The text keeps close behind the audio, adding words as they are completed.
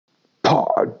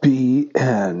Pod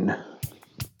BN.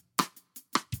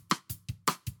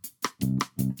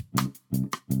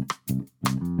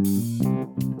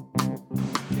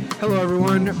 Hello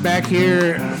everyone, back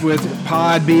here with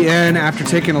Pod BN after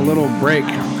taking a little break.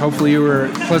 Hopefully you were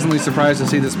pleasantly surprised to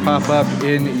see this pop up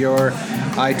in your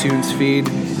iTunes feed.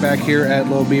 Back here at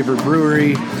Little Beaver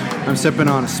Brewery, I'm sipping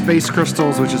on Space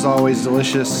Crystals, which is always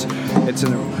delicious. It's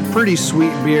a pretty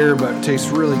sweet beer, but tastes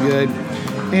really good.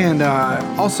 And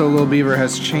also, Little Beaver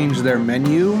has changed their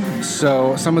menu.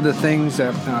 So some of the things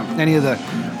that any of the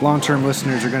long-term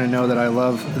listeners are going to know that I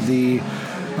love the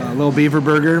Little Beaver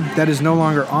Burger. That is no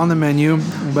longer on the menu,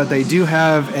 but they do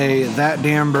have a That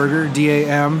Damn Burger,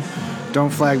 D-A-M.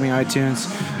 Don't flag me,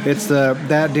 iTunes. It's the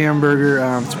That Damn Burger.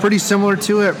 It's pretty similar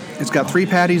to it. It's got 3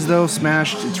 patties, though,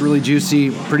 smashed. It's really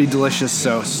juicy, pretty delicious.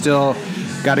 So still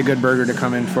got a good burger to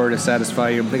come in for to satisfy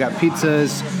you. They got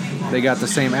pizzas. They got the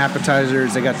same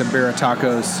appetizers. They got the Barra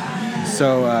tacos.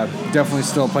 So definitely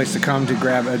still a place to come to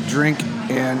grab a drink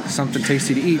and something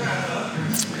tasty to eat.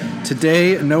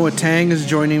 Today, Noah Tang is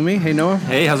joining me. Hey, Noah.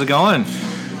 Hey, how's it going?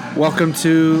 Welcome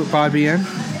to Pod BN.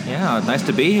 Yeah, nice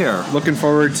to be here. Looking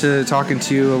forward to talking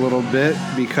to you a little bit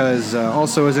because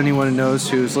also, as anyone knows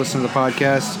who's listened to the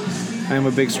podcast, I am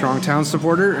a big Strong Town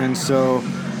supporter, and so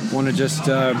want to just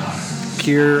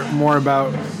hear more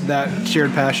about that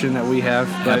shared passion that we have.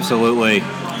 But absolutely.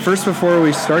 First, before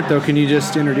we start, though, can you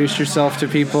just introduce yourself to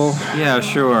people? Yeah,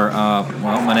 sure.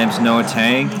 Well, my name's Noah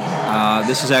Tang.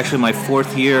 This is actually my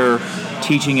 4th year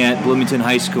teaching at Bloomington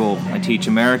High School. I teach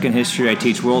American history, I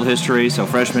teach world history, so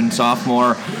freshman and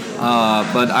sophomore.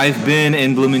 But I've been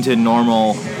in Bloomington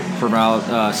Normal for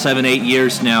about 7-8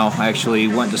 years now. I actually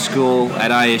went to school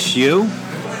at ISU,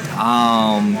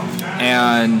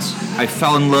 and I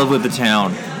fell in love with the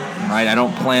town. Right, I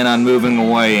don't plan on moving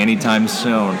away anytime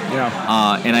soon.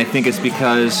 Yeah. And I think it's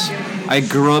because I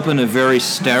grew up in a very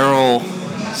sterile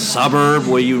suburb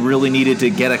where you really needed to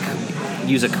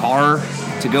use a car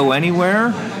to go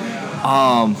anywhere.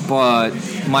 But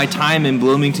my time in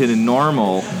Bloomington and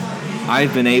Normal,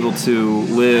 I've been able to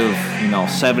live,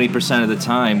 70% of the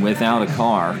time without a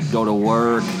car. Go to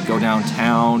work, go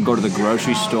downtown, go to the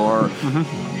grocery store.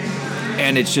 Mm-hmm.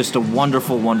 And it's just a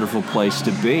wonderful, wonderful place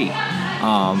to be.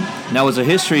 Now, as a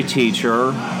history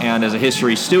teacher and as a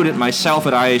history student myself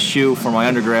at ISU for my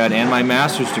undergrad and my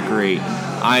master's degree,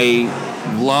 I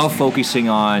love focusing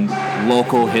on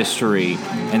local history.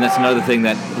 And that's another thing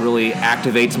that really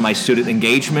activates my student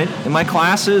engagement in my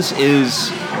classes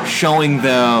is showing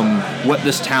them what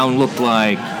this town looked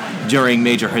like during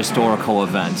major historical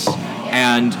events.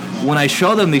 And when I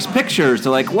show them these pictures,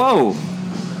 they're like, whoa,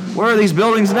 where are these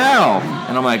buildings now?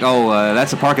 And I'm like,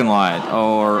 that's a parking lot,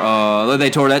 or they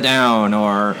tore that down,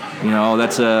 or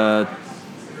that's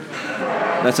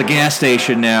a gas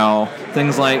station now,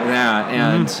 things like that.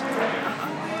 And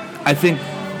I think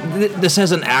this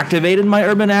hasn't activated my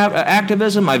urban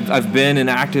activism. I've been an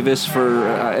activist for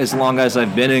as long as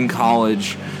I've been in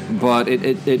college, but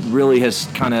it really has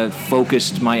kind of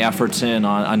focused my efforts in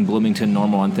on Bloomington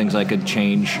Normal, on things I could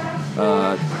change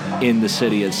in the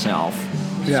city itself.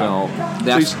 Yeah.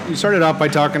 So you started off by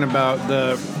talking about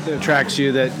the attracts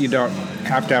you that you don't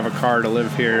have to have a car to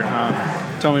live here.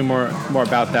 Tell me more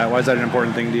about that. Why is that an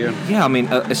important thing to you? Yeah, I mean,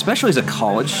 especially as a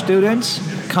college student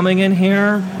coming in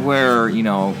here, where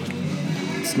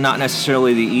it's not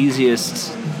necessarily the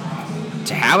easiest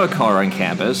to have a car on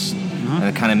campus,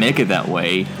 and kind of make it that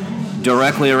way.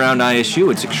 Directly around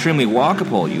ISU, it's extremely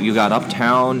walkable. You got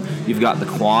Uptown, you've got the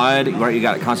Quad, right? You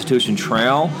got Constitution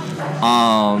Trail.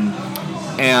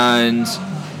 And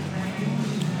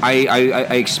I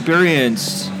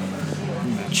experienced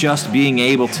just being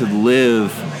able to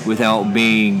live without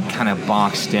being kind of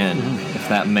boxed in, if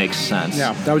that makes sense.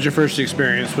 Yeah, that was your first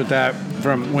experience with that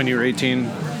from when you were 18?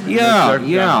 Yeah.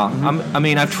 Mm-hmm. I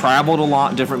mean, I've traveled a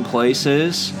lot, different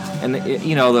places, and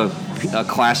the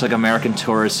classic American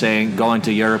tourist going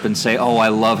to Europe and say, "Oh, I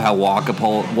love how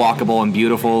walkable and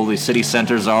beautiful the city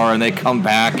centers are," and they come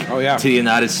back to the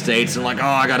United States and like, "Oh,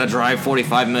 I gotta drive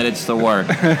 45 minutes to work."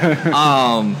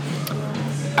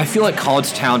 I feel like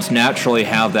college towns naturally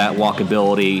have that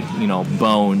walkability,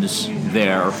 bones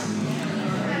there.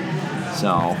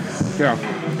 So. Yeah.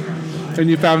 And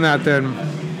you found that then.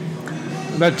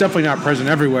 That's definitely not present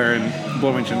everywhere in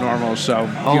Bloomington Normal, so...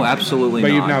 absolutely not.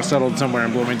 But not. You've now settled somewhere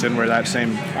in Bloomington where that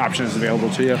same option is available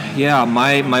to you? Yeah,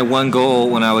 my one goal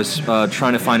when I was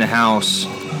trying to find a house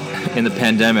in the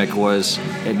pandemic was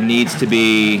it needs to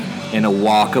be in a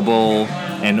walkable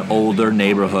and older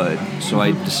neighborhood. So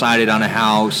I decided on a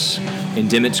house in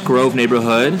Dimmitt's Grove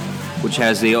neighborhood, which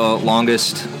has the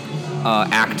longest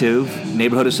active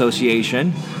neighborhood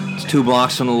association. 2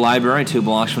 blocks from the library, 2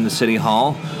 blocks from the city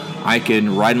hall. I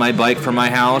can ride my bike from my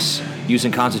house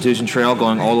using Constitution Trail,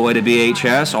 going all the way to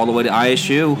BHS, all the way to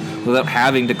ISU, without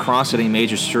having to cross any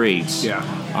major streets.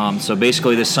 Yeah. So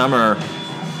basically this summer,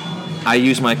 I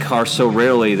use my car so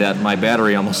rarely that my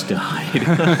battery almost died.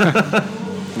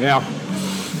 Yeah.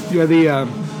 Yeah, the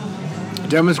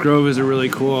Demis Grove is a really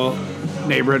cool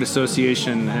neighborhood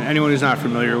association. Anyone who's not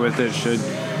familiar with it should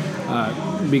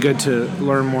be good to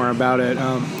learn more about it.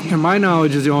 To my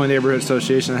knowledge, is the only neighborhood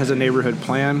association that has a neighborhood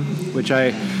plan, which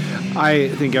I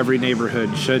think every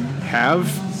neighborhood should have.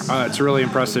 It's a really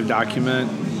impressive document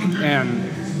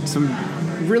and some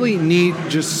really neat,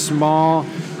 just small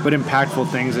but impactful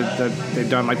things that they've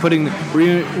done, like were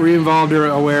you involved or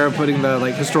aware of putting the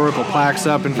historical plaques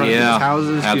up in front of people's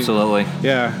houses? Absolutely.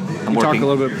 Talk a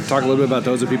little bit about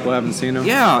those if people haven't seen them.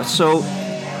 Yeah, so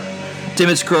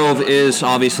Dimmitz Grove is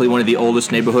obviously one of the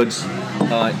oldest neighborhoods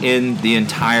in the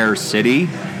entire city,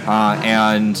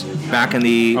 and back in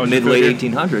the mid-late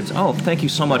 1800s. Oh, thank you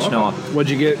so much, Noah.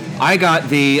 What'd you get? I got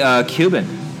the Cuban.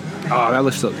 Oh, that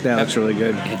looks really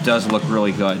good. It does look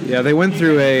really good. Yeah, they went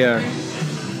through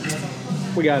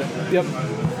we got it. Yep.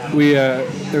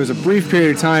 There was a brief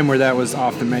period of time where that was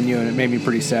off the menu, and it made me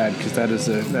pretty sad because that is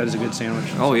a good sandwich.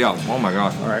 Oh yeah. Oh my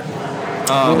gosh. All right.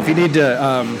 Well, if you need to,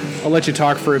 I'll let you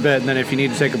talk for a bit, and then if you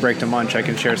need to take a break to munch, I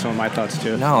can share some of my thoughts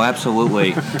too. No,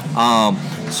 absolutely.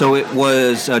 So it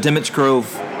was Dimmitz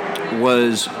Grove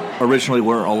was originally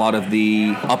where a lot of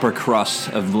the upper crust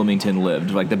of Bloomington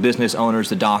lived, like the business owners,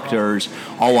 the doctors,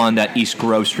 all on that East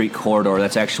Grove Street corridor.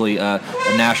 That's actually a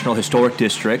National Historic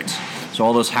District. So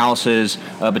all those houses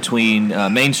between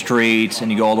Main Street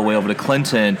and you go all the way over to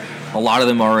Clinton, a lot of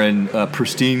them are in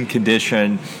pristine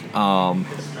condition,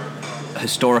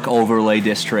 historic overlay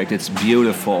district. It's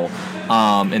beautiful.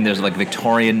 And there's like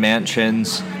Victorian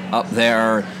mansions up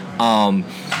there.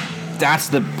 That's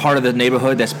the part of the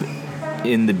neighborhood that's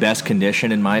in the best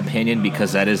condition, in my opinion,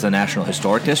 because that is the National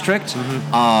Historic District.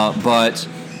 Mm-hmm. But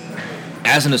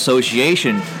as an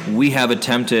association, we have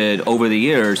attempted over the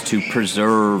years to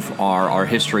preserve our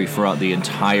history throughout the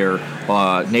entire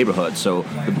neighborhood. So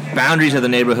the boundaries of the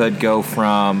neighborhood go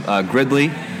from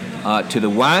Gridley to the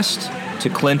west, to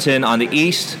Clinton on the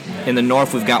east. In the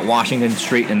north, we've got Washington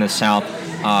Street. In the south,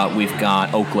 we've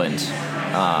got Oakland.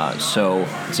 So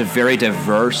it's a very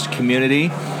diverse community.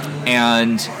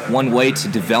 And one way to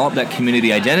develop that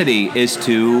community identity is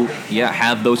to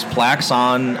have those plaques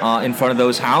on in front of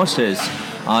those houses.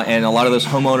 And a lot of those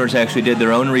homeowners actually did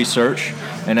their own research.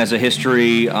 And as a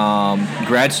history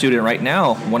grad student right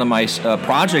now, one of my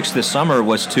projects this summer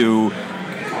was to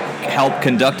help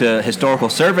conduct a historical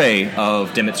survey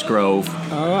of Dimmitz Grove.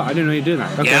 Oh, I didn't know you did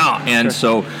that. Okay. Yeah, and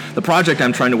so the project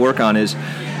I'm trying to work on is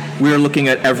we are looking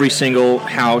at every single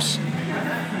house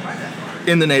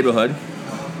in the neighborhood,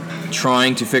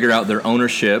 trying to figure out their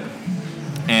ownership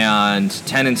and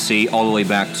tenancy all the way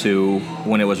back to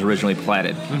when it was originally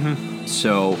platted. Mm-hmm.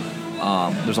 So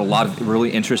there's a lot of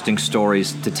really interesting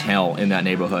stories to tell in that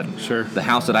neighborhood. Sure. The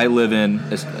house that I live in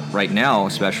is, right now,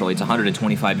 especially, it's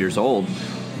 125 years old,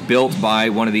 built by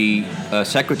one of the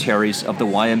secretaries of the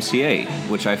YMCA,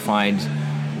 which I find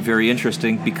very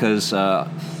interesting because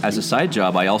as a side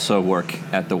job, I also work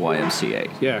at the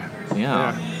YMCA.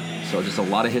 Yeah. So just a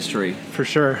lot of history. For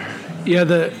sure. Yeah,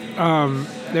 the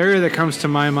area that comes to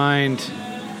my mind,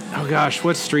 oh gosh,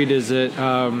 what street is it?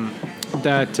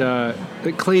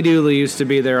 That Clay Dooley used to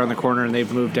be there on the corner and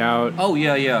they've moved out. Oh,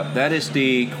 yeah. That is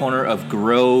the corner of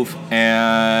Grove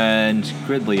and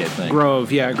Gridley, I think.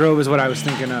 Grove is what I was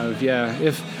thinking of, yeah.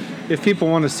 If people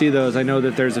want to see those, I know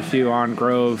that there's a few on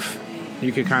Grove.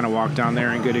 You could kind of walk down there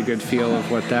and get a good feel of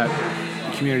what that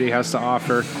community has to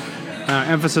offer.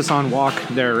 Emphasis on walk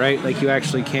there, right? Like you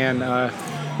actually can,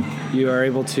 you are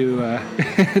able to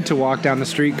to walk down the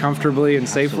street comfortably and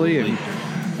safely. Absolutely.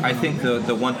 And I think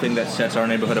the one thing that sets our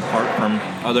neighborhood apart from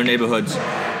other neighborhoods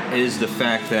is the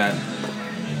fact that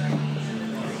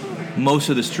most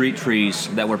of the street trees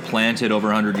that were planted over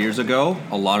 100 years ago,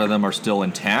 a lot of them are still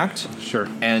intact. Sure.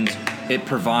 And it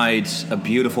provides a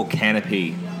beautiful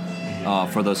canopy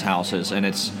for those houses, and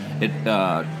it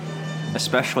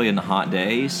especially in the hot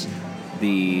days,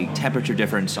 the temperature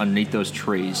difference underneath those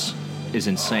trees is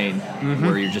insane. Mm-hmm.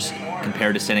 Where you're just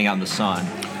compared to standing out in the sun.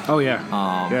 Oh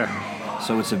yeah.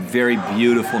 So it's a very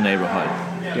beautiful neighborhood.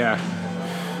 Yeah.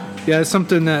 It's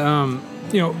something that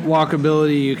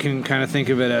walkability. You can kind of think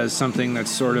of it as something that's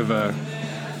sort of a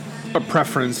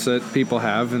preference that people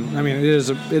have, and I mean it is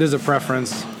a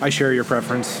preference. I share your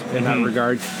preference in that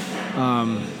regard.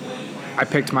 I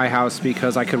picked my house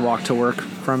because I could walk to work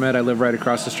from it. I live right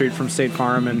across the street from State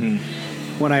Farm, and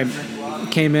when I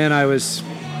came in, I was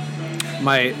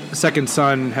my second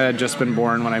son had just been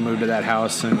born when I moved to that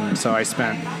house, and so I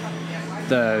spent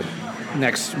the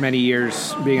next many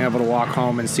years being able to walk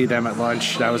home and see them at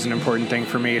lunch. That was an important thing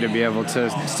for me, to be able to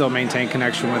still maintain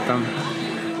connection with them.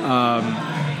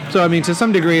 So I mean, to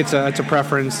some degree, it's a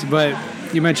preference, but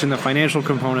you mentioned the financial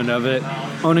component of it.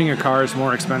 Owning a car is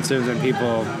more expensive than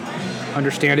people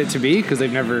understand it to be, because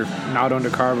they've never not owned a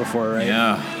car before, right?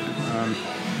 Yeah.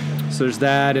 So there's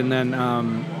that, and then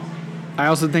I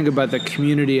also think about the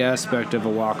community aspect of a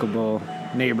walkable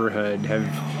neighborhood.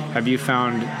 Have you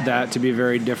found that to be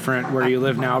very different where you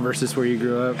live now versus where you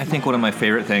grew up? I think one of my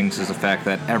favorite things is the fact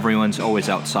that everyone's always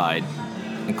outside,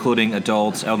 including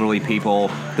adults, elderly people.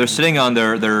 They're sitting on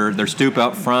their stoop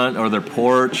out front or their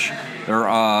porch. There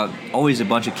are always a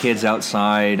bunch of kids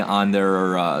outside on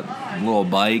their little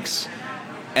bikes.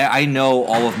 I know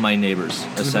all of my neighbors,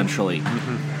 essentially,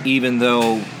 even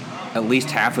though at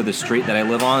least half of the street that I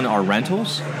live on are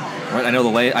rentals. Right? I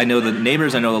know the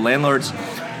neighbors, I know the landlords.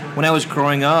 When I was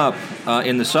growing up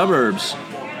in the suburbs,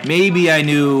 maybe I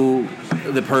knew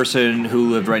the person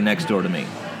who lived right next door to me,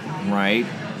 right?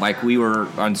 Like, we were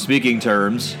on speaking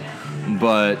terms,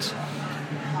 but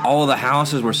all of the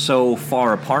houses were so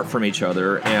far apart from each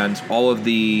other, and all of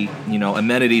the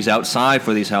amenities outside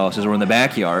for these houses were in the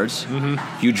backyards.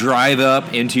 You drive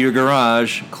up into your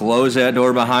garage, close that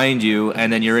door behind you,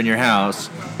 and then you're in your house.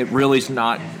 It really is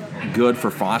not good for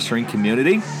fostering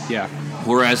community. Yeah.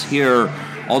 Whereas here,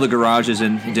 all the garages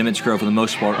in Dimmitt's Grove, for the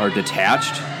most part, are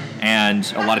detached, and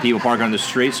a lot of people park on the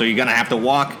street, so you're going to have to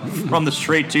walk from the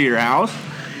street to your house.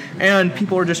 And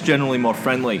people are just generally more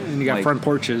friendly. And you got front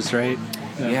porches, right?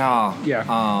 Yeah.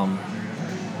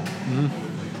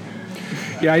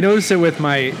 Yeah, I notice it with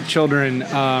my children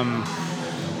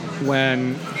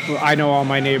when I know all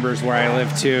my neighbors where I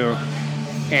live too,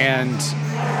 and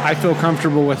I feel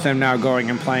comfortable with them now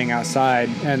going and playing outside.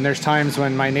 And there's times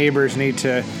when my neighbors need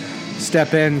to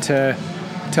step in to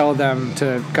tell them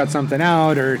to cut something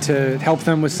out or to help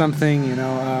them with something.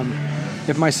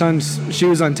 If my son's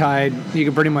shoe's untied, you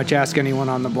can pretty much ask anyone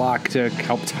on the block to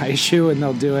help tie his shoe, and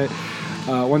they'll do it.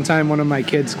 One time, one of my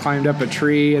kids climbed up a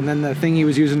tree, and then the thing he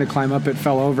was using to climb up it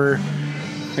fell over,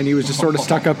 and he was just sort of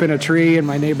stuck up in a tree, and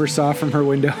my neighbor saw from her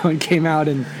window and came out,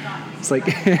 and it's like,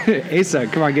 Asa,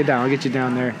 come on, get down. I'll get you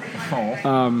down there.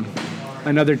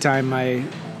 Another time, my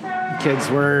kids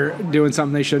were doing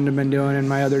something they shouldn't have been doing in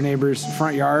my other neighbor's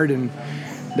front yard, and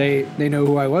they know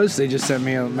who I was. They just sent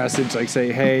me a message, like,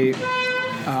 say, hey,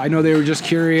 I know they were just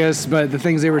curious, but the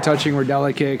things they were touching were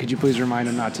delicate. Could you please remind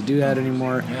them not to do that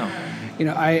anymore? Yeah.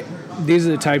 These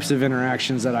are the types of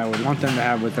interactions that I would want them to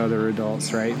have with other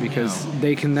adults, right? Because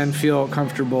they can then feel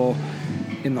comfortable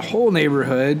in the whole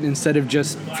neighborhood instead of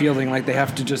just feeling like they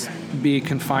have to just be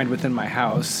confined within my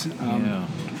house.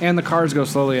 And the cars go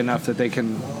slowly enough that they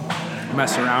can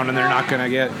mess around, and they're not going to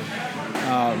get...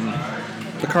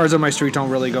 the cars on my street don't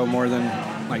really go more than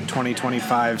like 20,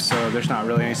 25, so there's not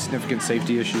really any significant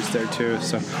safety issues there too.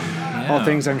 So all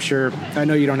things, I'm sure, I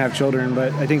know you don't have children,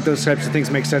 but I think those types of things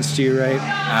make sense to you, right?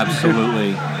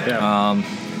 Absolutely.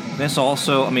 This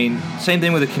also, same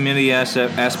thing with the community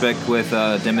aspect with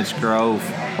Dimmitt's Grove.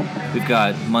 We've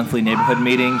got monthly neighborhood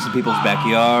meetings in people's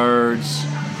backyards,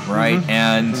 right?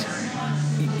 And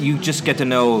you just get to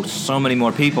know so many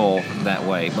more people that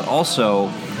way. But also,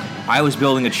 I was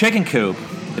building a chicken coop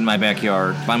in my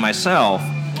backyard by myself,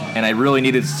 and I really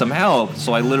needed some help,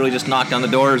 so I literally just knocked on the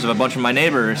doors of a bunch of my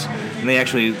neighbors, and they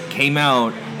actually came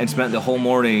out and spent the whole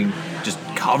morning just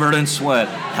covered in sweat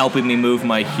helping me move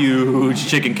my huge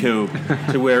chicken coop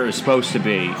to where it was supposed to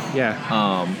be.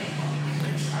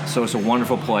 So it's a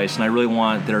wonderful place, and I really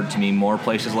want there to be more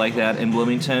places like that in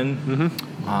Bloomington.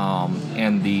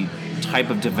 And the type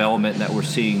of development that we're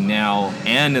seeing now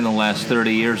and in the last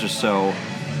 30 years or so,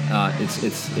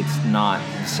 it's not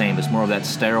the same. It's more of that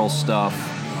sterile stuff.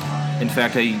 In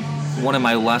fact, one of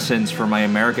my lessons for my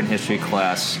American history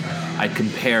class, I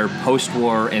compare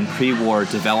post-war and pre-war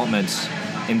developments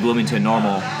in Bloomington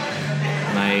Normal.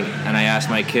 And I asked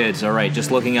my kids, all right, just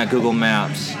looking at Google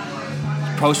Maps,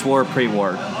 post-war,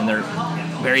 pre-war, and they're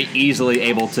very easily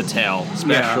able to tell,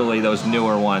 especially those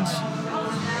newer ones.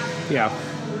 Yeah.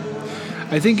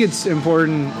 I think it's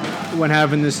important when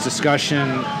having this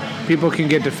discussion, people can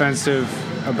get defensive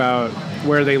about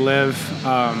where they live,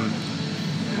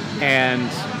 and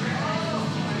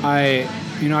I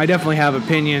definitely have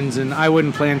opinions, and I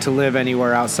wouldn't plan to live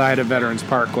anywhere outside of Veterans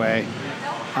Parkway,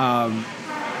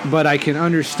 but I can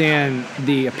understand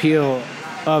the appeal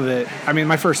of it.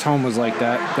 My first home was like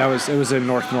that. It was in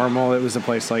North Normal. It was a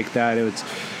place like that.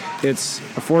 It's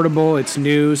affordable. It's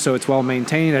new, so it's well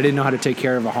maintained. I didn't know how to take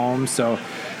care of a home, so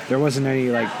there wasn't any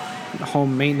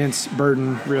home maintenance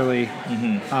burden, really.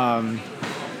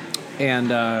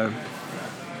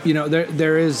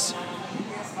 There is,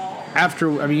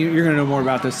 after, I mean, you're going to know more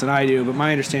about this than I do, but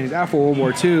my understanding is after World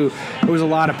War II, there was a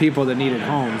lot of people that needed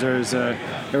homes. There was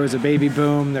a baby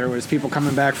boom. There was people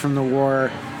coming back from the war.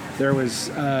 There was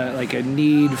like a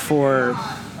need for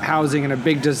housing and a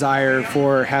big desire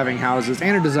for having houses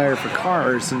and a desire for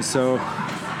cars. And so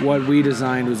what we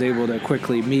designed was able to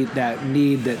quickly meet that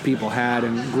need that people had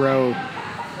and grow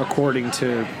according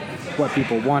to what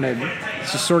people wanted.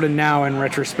 So sort of now in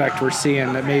retrospect, we're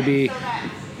seeing that maybe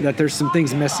that there's some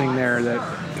things missing there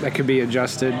that could be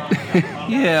adjusted.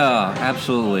 Yeah,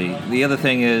 absolutely. The other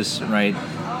thing is, right,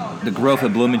 the growth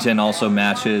of Bloomington also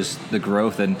matches the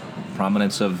growth and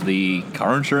prominence of the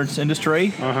car insurance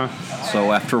industry.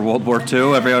 So after World War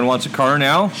II, everyone wants a car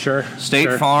now. Sure.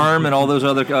 State Farm and all those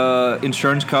other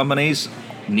insurance companies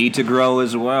need to grow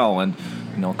as well. And,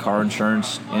 car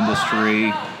insurance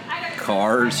industry,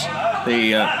 cars,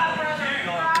 they...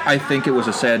 I think it was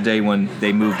a sad day when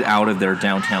they moved out of their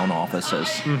downtown offices.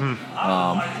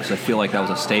 Because I feel like that was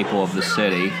a staple of the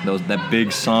city. That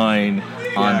big sign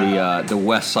on the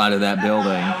west side of that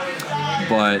building.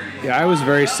 But yeah, I was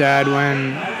very sad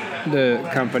when the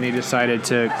company decided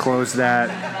to close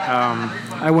that.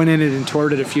 I went in it and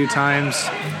toured it a few times.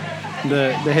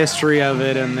 The history of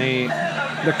it and the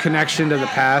connection to the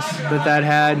past that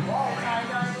had.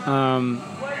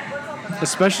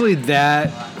 Especially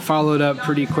that followed up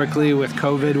pretty quickly with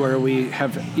COVID, where we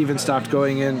have even stopped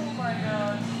going in.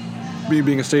 Me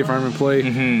being a State Farm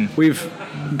employee, we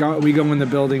go in the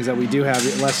buildings that we do have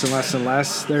less and less and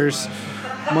less. There's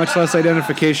much less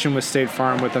identification with State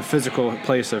Farm with a physical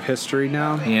place of history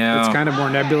now. Yeah. It's kind of more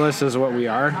nebulous as what we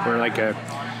are. We're like a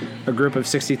group of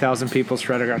 60,000 people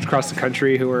spread across the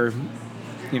country who are,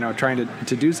 trying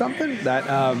to do something. That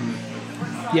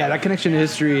that connection to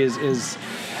history is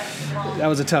that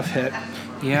was a tough hit.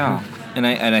 Yeah, and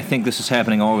I think this is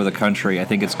happening all over the country. I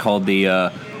think it's called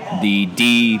the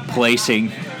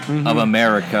de-placing of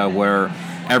America, where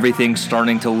everything's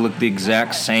starting to look the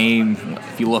exact same.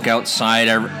 If you look outside,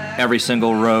 every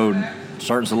single road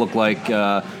starts to look like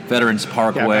Veterans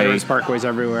Parkway. Yeah, Veterans Parkways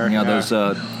everywhere. Those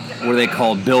what are they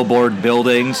called? Billboard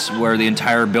buildings, where the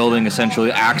entire building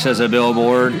essentially acts as a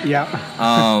billboard. Yeah.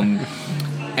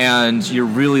 And you're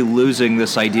really losing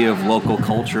this idea of local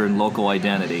culture and local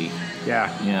identity.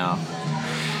 Yeah.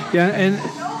 Yeah,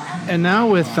 and now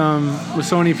with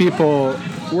so many people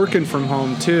working from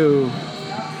home too,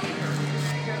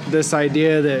 this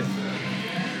idea that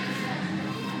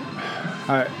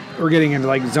we're getting into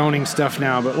like zoning stuff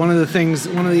now, but one of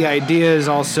the ideas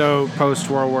also post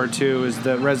World War II is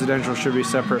that residential should be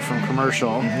separate from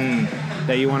commercial.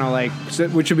 That you want to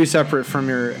which should be separate from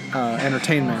your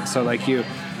entertainment. So like you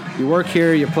work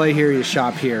here, you play here, you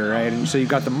shop here, right? And so you've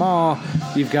got the mall,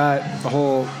 you've got a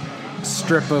whole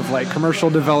strip of like commercial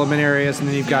development areas, and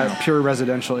then you've got pure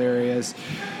residential areas.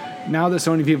 Now that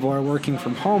so many people are working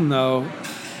from home, though,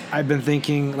 I've been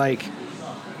thinking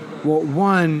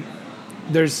one,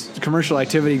 there's commercial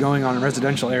activity going on in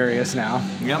residential areas now.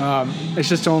 Yep. It's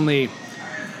just only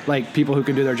like people who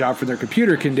can do their job from their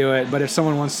computer can do it. But if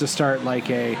someone wants to start like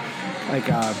a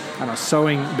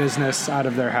sewing business out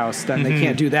of their house, then they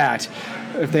can't do that.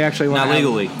 If they actually want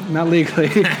not legally.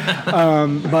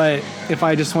 But if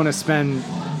I just want to spend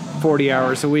 40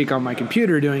 hours a week on my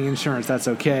computer doing insurance, that's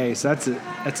okay. So that's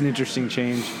an interesting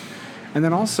change. And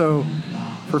then also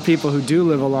for people who do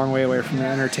live a long way away from the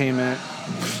entertainment,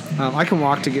 I can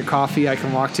walk to get coffee. I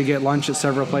can walk to get lunch at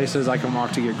several places. I can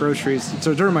walk to get groceries.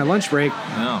 So during my lunch break,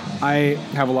 I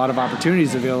have a lot of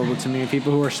opportunities available to me.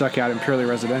 People who are stuck out in purely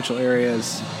residential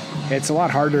areas, it's a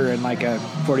lot harder in like a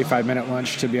 45-minute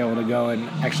lunch to be able to go and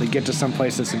actually get to some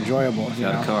place that's enjoyable.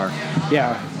 Got a car.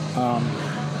 Yeah.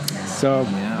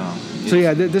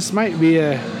 This might be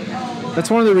that's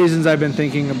one of the reasons I've been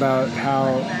thinking about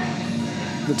how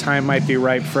the time might be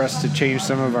ripe for us to change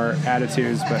some of our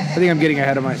attitudes, but I think I'm getting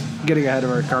ahead of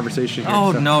our conversation here.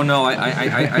 Oh, so. No,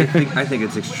 I think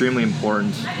it's extremely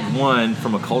important. One,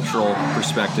 from a cultural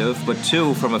perspective, but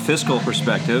two, from a fiscal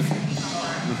perspective.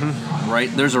 Right?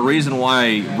 There's a reason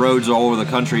why roads all over the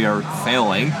country are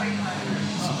failing,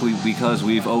 simply because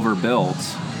we've overbuilt.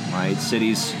 Right?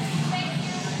 Cities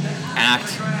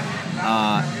act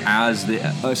as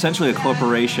essentially a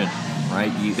corporation.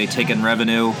 Right, they take in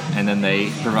revenue and then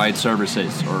they provide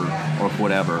services or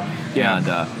whatever. Yeah. And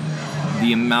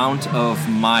the amount of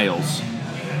miles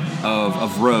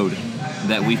of road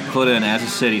that we've put in as a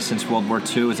city since World War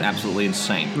II is absolutely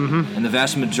insane. And the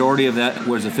vast majority of that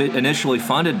was initially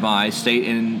funded by state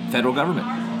and federal government.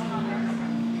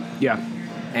 Yeah.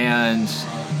 And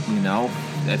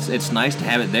it's nice to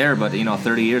have it there, but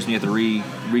 30 years and you have to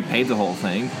repave the whole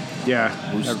thing. Yeah,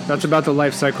 that's about the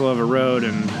life cycle of a road,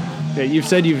 and you've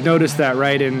said you've noticed that,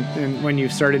 right? And when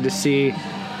you've started to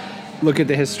look at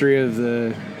the history of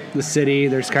the city,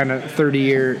 there's kind of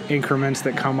 30-year increments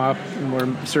that come up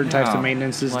where certain types of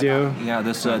maintenance is due. Yeah,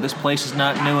 this place is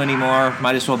not new anymore.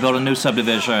 Might as well build a new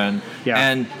subdivision. Yeah.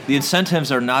 And the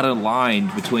incentives are not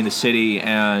aligned between the city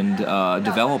and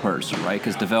developers, right?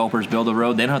 Because developers build a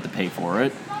road, they don't have to pay for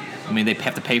it. I mean, they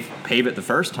have to pave it the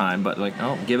first time, but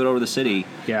give it over to the city.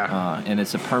 Yeah. And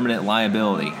it's a permanent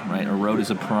liability, right? A road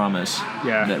is a promise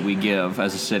that we give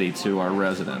as a city to our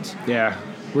residents. Yeah.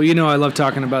 Well, I love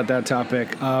talking about that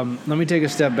topic. Let me take a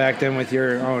step back then with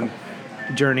your own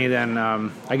journey. Then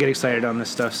I get excited on this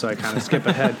stuff, so I kind of skip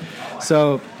ahead.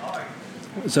 So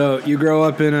you grow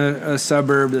up in a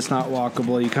suburb that's not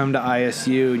walkable. You come to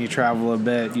ISU and you travel a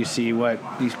bit. You see you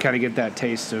kind of get that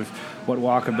taste of what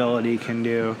walkability can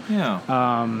do. Yeah.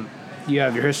 You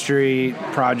have your history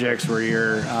projects where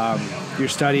you're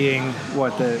studying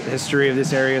what the history of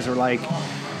this areas are like,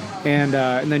 and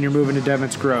then you're moving to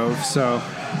Devon's Grove. So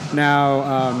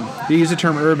now you use the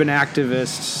term urban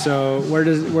activist. So where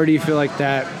do you feel like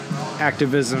that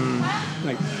activism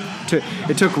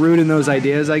it took root in those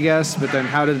ideas, I guess, but then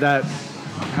how's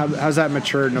that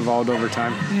matured and evolved over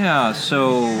time? Yeah,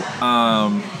 so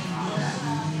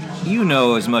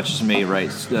as much as me,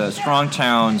 right? Strong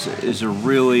Towns is a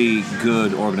really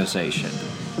good organization.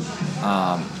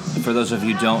 For those of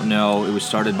you who don't know, it was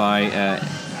started by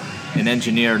an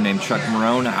engineer named Chuck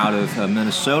Marone out of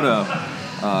Minnesota.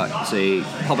 It's a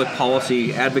public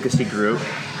policy advocacy group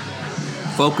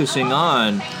focusing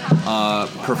on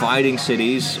providing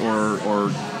cities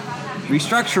or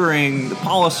restructuring the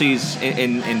policies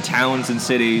in towns and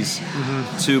cities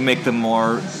to make them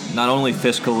more not only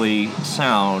fiscally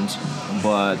sound,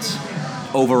 but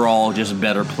overall just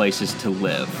better places to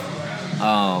live.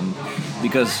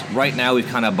 Because right now we've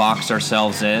kind of boxed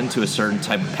ourselves into a certain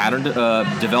type of pattern,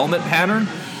 development pattern,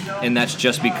 and that's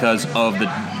just because of the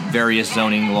various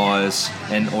zoning laws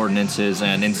and ordinances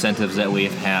and incentives that we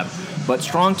have. But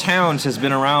Strong Towns has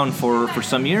been around for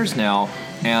some years now,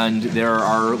 and there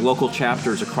are local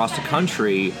chapters across the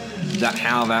country that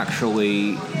have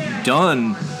actually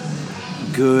done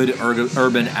good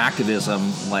urban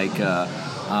activism, like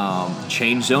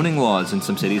change zoning laws in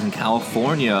some cities in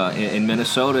California, in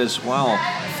Minnesota as well,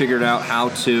 figured out how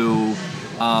to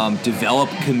develop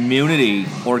community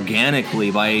organically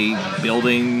by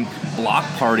building block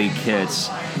party kits,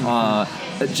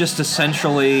 just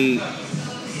essentially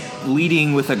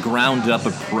leading with a ground-up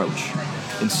approach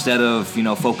instead of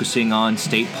focusing on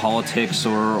state politics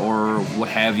or what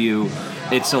have you.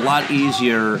 It's a lot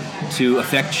easier to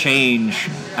affect change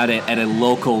at a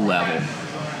local level.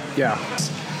 Yeah,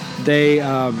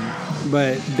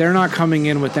 but they're not coming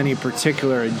in with any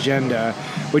particular agenda,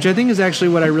 which I think is actually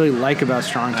what I really like about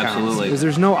Strong Towns. Absolutely. Is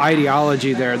there's no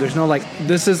ideology there. There's no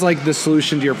this is the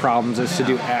solution to your problems is to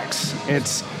do X.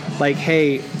 It's like,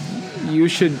 hey, you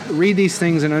should read these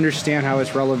things and understand how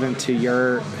it's relevant to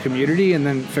your community, and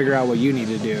then figure out what you need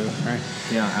to do, right?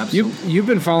 Yeah, absolutely. You've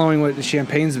been following what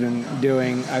Champaign's been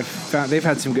doing. I've found they've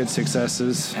had some good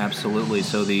successes. Absolutely.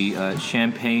 So the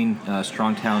Champaign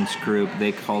Strong Towns group,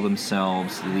 they call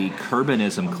themselves the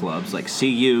Curbanism Clubs, like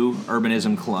CU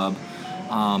Urbanism Club.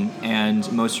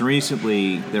 And most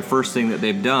recently, their first thing that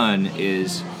they've done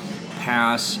is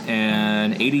pass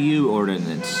an ADU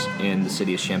ordinance in the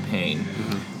city of Champaign.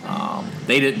 Mm-hmm.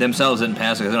 They themselves didn't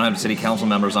pass it because they don't have city council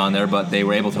members on there, but they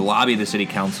were able to lobby the city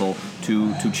council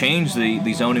to change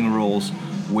the zoning rules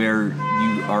where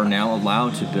you are now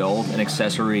allowed to build an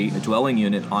accessory dwelling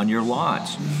unit on your lot.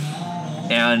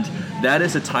 And that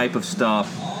is a type of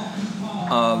stuff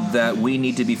that we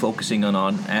need to be focusing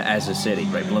on as a city,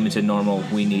 right? Limited normal,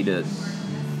 we need to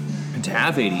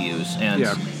have ADUs.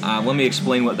 And let me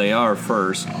explain what they are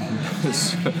first,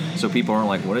 so people aren't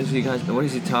like, what is he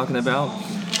talking about?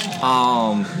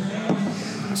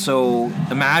 So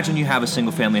imagine you have a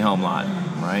single-family home lot,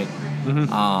 right?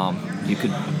 Mm-hmm. You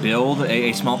could build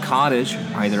a small cottage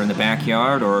either in the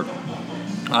backyard or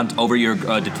over your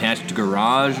detached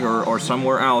garage or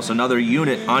somewhere else, another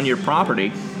unit on your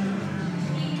property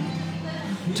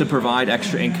to provide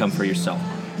extra income for yourself,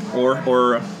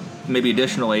 or maybe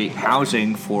additionally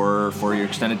housing for your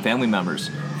extended family members.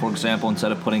 For example,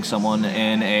 instead of putting someone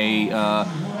in a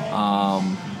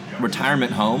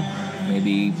retirement home,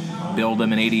 maybe build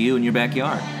them an ADU in your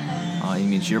backyard. It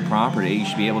means your property. You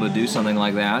should be able to do something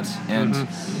like that. And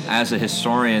as a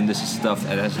historian, this is stuff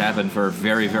that has happened for a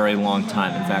very, very long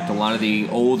time. In fact, a lot of the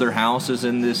older houses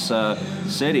in this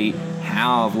city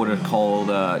have what are called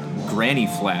granny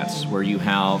flats where you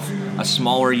have a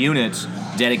smaller unit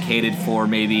dedicated for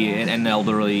maybe an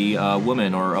elderly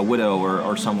woman or a widow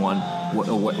or someone,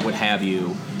 what have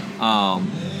you.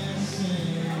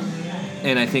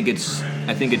 And I think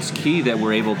it's key that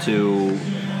we're able to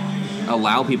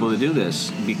allow people to do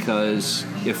this, because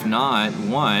if not,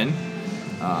 one,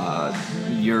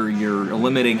 you're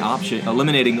eliminating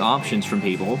options from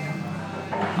people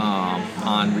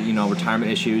on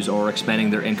retirement issues or expanding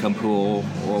their income pool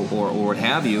or what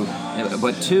have you.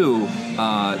 But two,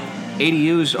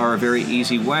 ADUs are a very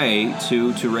easy way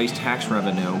to raise tax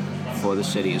revenue for the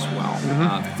city as well.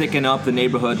 Thicken up the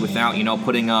neighborhood without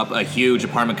putting up a huge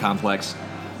apartment complex.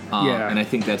 And I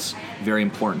think that's very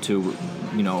important to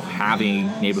having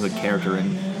neighborhood character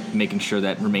and making sure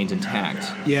that remains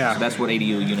intact. Yeah. So that's what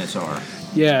ADU units are.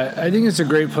 Yeah, I think it's a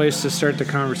great place to start the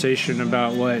conversation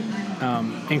about what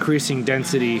increasing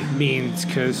density means,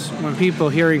 because when people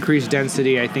hear increased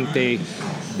density, I think they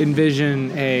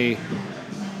envision a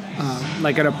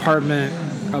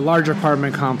large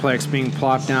apartment complex being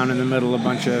plopped down in the middle of a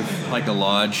bunch of... Like a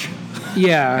lodge.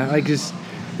 Yeah, like just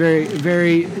very,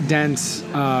 very dense...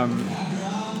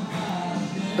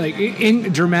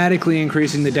 dramatically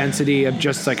increasing the density of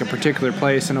just like a particular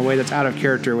place in a way that's out of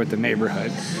character with the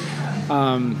neighborhood.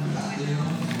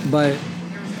 But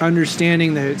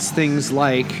understanding that it's things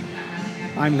like,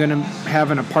 I'm going to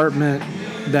have an apartment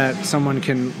that someone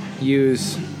can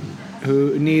use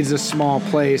who needs a small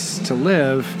place to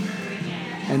live,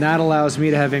 and that allows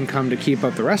me to have income to keep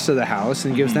up the rest of the house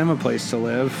and gives them a place to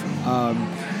live.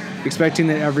 Expecting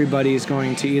that everybody is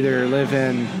going to either live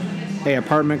in a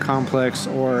apartment complex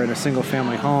or in a single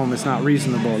family home is not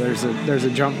reasonable. There's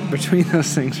a jump between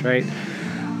those things, right?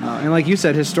 And like you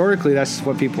said, historically, that's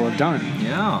what people have done.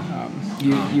 Yeah.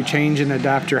 You change and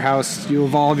adapt your house. You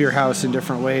evolve your house in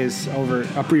different ways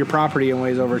up your property in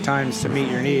ways over time to meet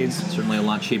your needs. Certainly a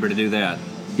lot cheaper to do that.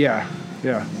 Yeah.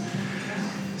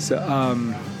 So,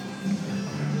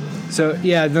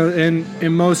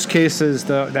 in most cases,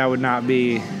 that would not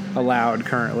be allowed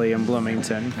currently in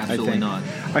Bloomington. Absolutely I think. not.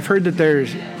 I've heard that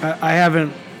I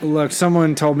haven't looked.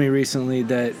 Someone told me recently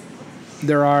that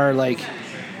there are like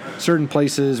certain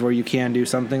places where you can do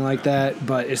something like that,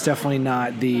 but it's definitely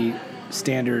not the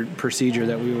standard procedure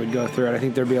that we would go through. And I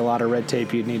think there'd be a lot of red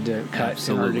tape you'd need to cut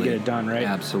Absolutely. in order to get it done, right?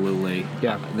 Absolutely.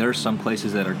 Yeah. There are some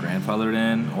places that are grandfathered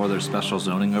in, or there's special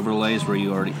zoning overlays where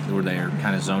they are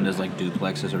kind of zoned as like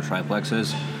duplexes or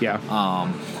triplexes. Yeah.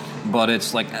 But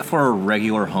it's like for a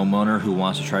regular homeowner who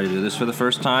wants to try to do this for the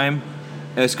first time,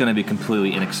 it's going to be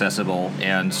completely inaccessible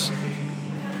and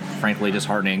frankly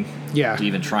disheartening Yeah. to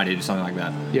even try to do something like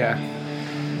that. Yeah.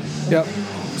 Yep.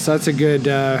 So that's a good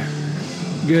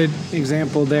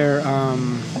example there.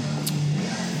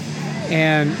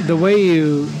 And the way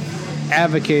you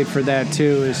advocate for that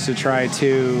too is to try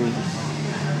to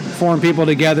form people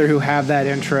together who have that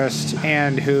interest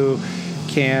and who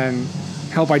can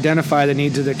help identify the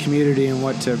needs of the community and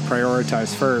what to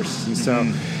prioritize first. And so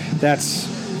that's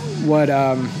what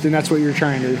you're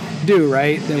trying to do,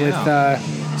 right? Yeah.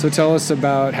 So tell us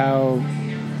about how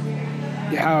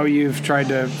you've tried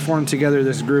to form together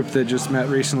this group that just met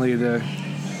recently, the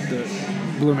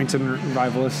Bloomington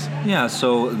Revivalists. Yeah,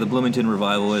 so the Bloomington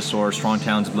Revivalists, or Strong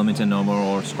Towns Bloomington No More,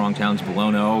 or Strong Towns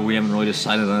Below No. We haven't really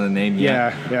decided on a name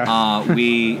yet. Yeah.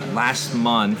 Last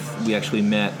month we actually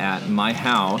met at my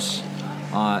house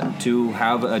to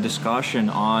have a discussion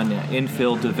on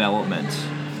infill development,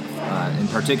 in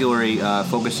particular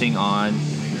focusing on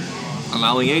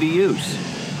allowing ADUs.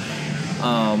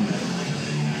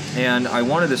 And I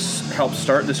wanted to help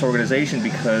start this organization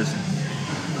because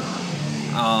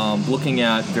looking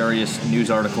at various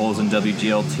news articles in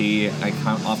WGLT, I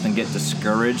often get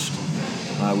discouraged.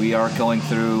 We are going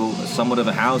through somewhat of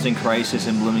a housing crisis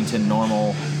in Bloomington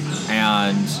Normal,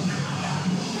 and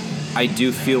I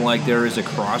do feel like there is a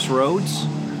crossroads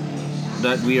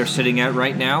that we are sitting at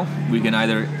right now. We can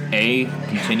either A,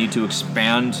 continue to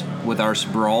expand with our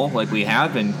sprawl like we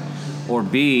have, or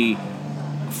B,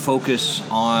 focus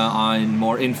on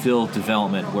more infill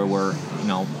development where we're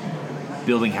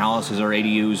building houses or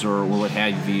ADUs or what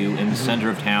have you in the center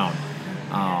of town.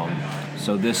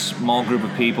 So this small group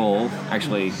of people,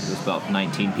 actually it was about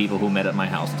 19 people who met at my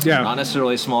house. Yeah. Not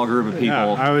necessarily a small group of people.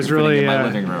 Yeah, I was fitting really in my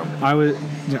living room.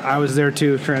 I was there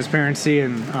too, transparency,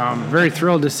 and very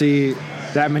thrilled to see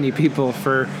that many people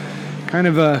for kind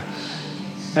of a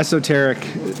esoteric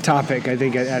topic, I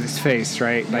think, at its face,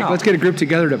 right? Like, let's get a group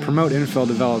together to promote infill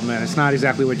development. It's not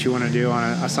exactly what you want to do on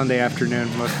a Sunday afternoon,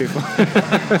 most people.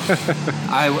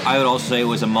 I would also say it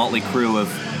was a motley crew of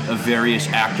of various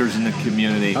actors in the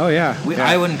community. Oh, yeah.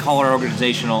 I wouldn't call our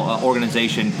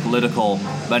organization political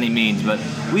by any means, but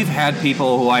we've had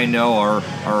people who I know are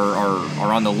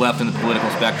on the left in the political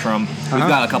spectrum. We've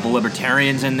got a couple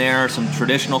libertarians in there, some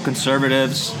traditional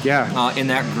conservatives in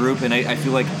that group, and I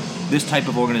feel like this type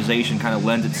of organization kind of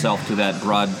lends itself to that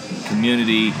broad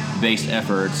community-based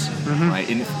efforts. Right?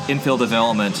 Infill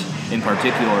development, in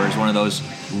particular, is one of those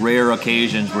rare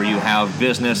occasions where you have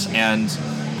business and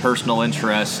personal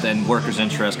interest and workers'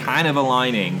 interest kind of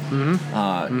aligning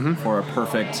for a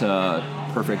perfect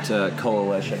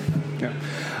coalition.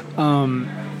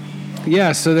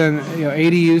 Yeah. So then,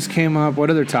 ADUs came up. What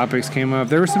other topics came up?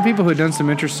 There were some people who had done some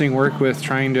interesting work with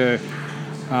trying to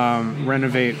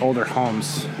renovate older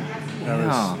homes.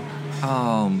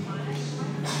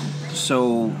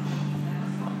 So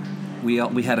we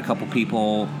had a couple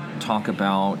people talk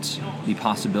about the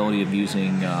possibility of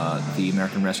using the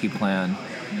American Rescue Plan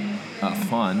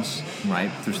funds,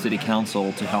 right, through City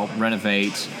Council to help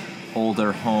renovate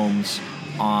older homes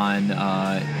on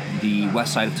the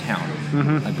west side of town.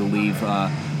 I believe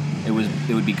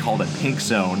it would be called a pink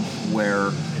zone,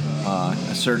 where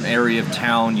a certain area of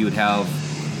town you would have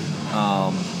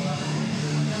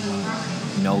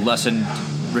lessened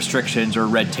restrictions or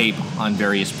red tape on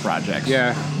various projects.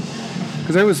 Yeah.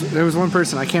 Because there was one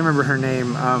person, I can't remember her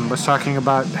name, was talking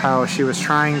about how she was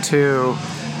trying to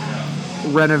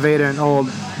renovate an old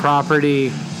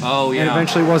property. Oh, yeah. And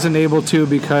eventually wasn't able to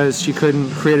because she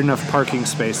couldn't create enough parking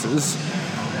spaces.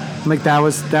 Like that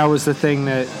was the thing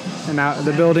and now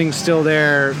the building's still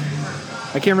there.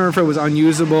 I can't remember if it was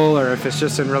unusable or if it's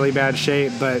just in really bad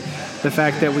shape, but the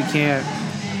fact that we can't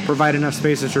provide enough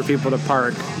spaces for people to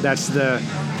park, that's the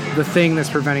thing that's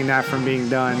preventing that from being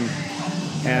done.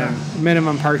 And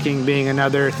minimum parking being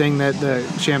another thing that the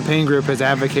Champaign Group has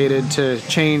advocated to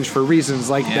change for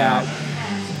reasons like that.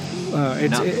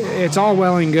 It's all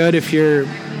well and good if you're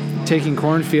taking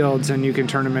cornfields and you can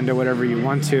turn them into whatever you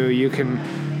want to. You can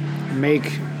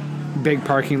make big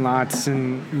parking lots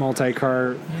and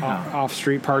multi-car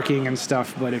off-street parking and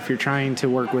stuff, but if you're trying to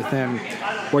work within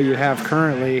what you have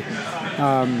currently,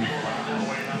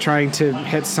 trying to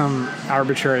hit some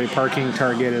arbitrary parking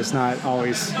target is not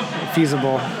always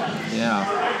feasible. Yeah.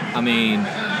 I mean,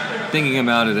 thinking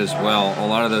about it as well, a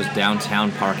lot of those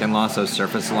downtown parking lots, those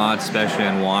surface lots, especially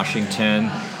in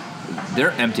Washington,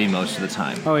 they're empty most of the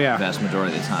time. Oh, yeah. Vast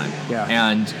majority of the time. Yeah.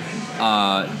 And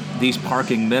these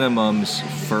parking minimums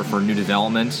for new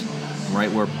development,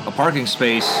 right, where a parking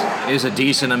space is a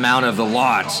decent amount of the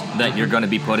lot that you're going to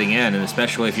be putting in, and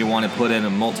especially if you want to put in a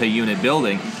multi-unit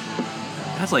building,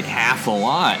 that's like half the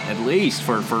lot at least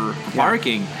for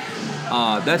parking.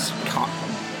 That's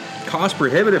cost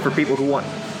prohibitive for people who want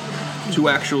to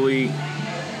actually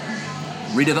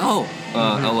redevelop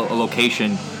a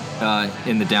location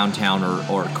in the downtown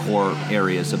or core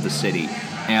areas of the city.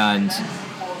 And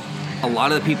a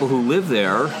lot of the people who live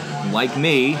there, like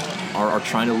me, are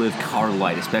trying to live car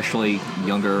light, especially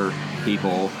younger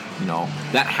people.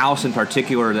 That house in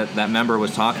particular that member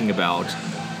was talking about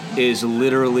is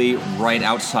literally right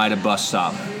outside a bus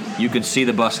stop. You can see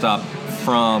the bus stop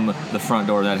from the front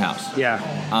door of that house.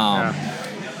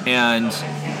 And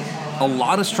a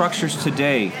lot of structures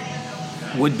today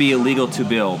would be illegal to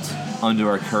build under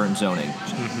our current zoning,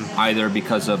 either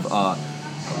because of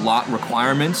lot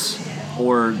requirements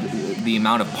or the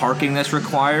amount of parking that's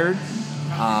required.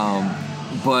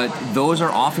 But those are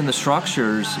often the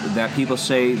structures that people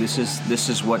say this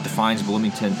is what defines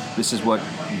Bloomington. This is what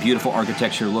beautiful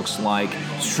architecture looks like.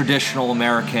 Traditional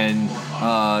American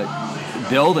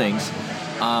buildings.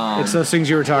 It's those things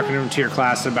you were talking to your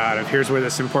class about. If here's where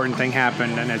this important thing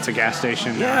happened, and it's a gas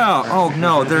station. Yeah. Oh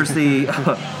no. There's the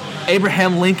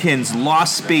Abraham Lincoln's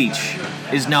lost speech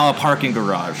is now a parking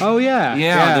garage. Oh yeah.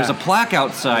 Yeah. There's a plaque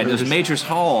outside. There's a Major's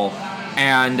Hall.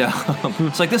 And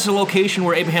it's like, this is a location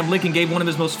where Abraham Lincoln gave one of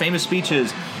his most famous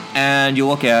speeches. And you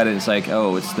look at it, it's like,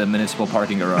 oh, it's the municipal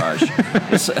parking garage.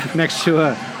 It's next to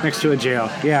a jail.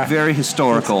 Yeah. Very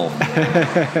historical.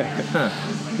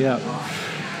 Yeah.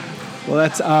 Well,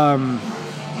 that's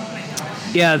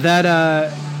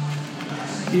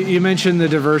you mentioned the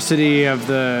diversity of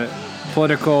the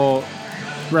political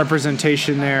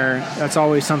representation there. That's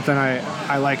always something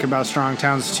I like about strong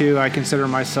towns too. I consider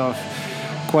myself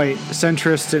quite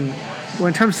centrist, and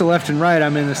when it comes to left and right,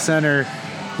 I'm in the center.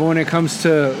 But when it comes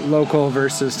to local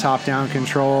versus top-down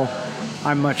control,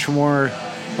 I'm much more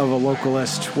of a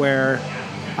localist, where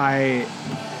I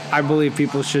believe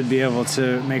people should be able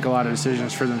to make a lot of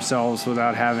decisions for themselves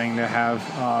without having to have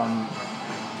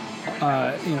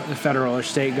the federal or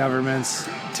state governments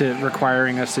to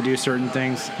requiring us to do certain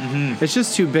things. Mm-hmm. It's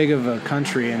just too big of a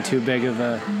country and too big of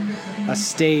a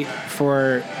state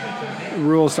for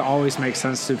rules to always make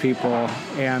sense to people.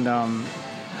 And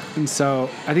so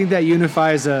I think that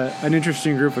unifies an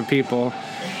interesting group of people.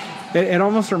 It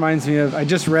almost reminds me of, I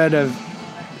just read of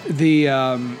the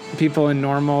people in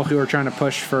Normal who are trying to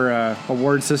push for a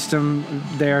ward system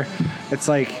there. It's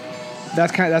like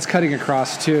that's cutting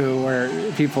across too, where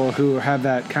people who have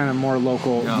that kind of more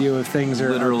local view of things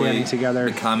are banding together.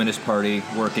 The Communist Party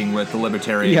working with the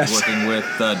Libertarians, Yes. working with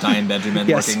Diane Benjamin,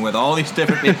 Yes. working with all these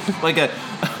different people, like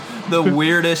the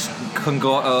weirdest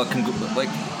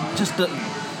just the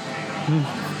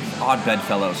odd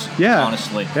bedfellows. Yeah.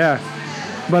 Honestly. Yeah.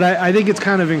 But I think it's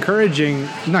kind of encouraging,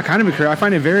 not kind of encouraging, I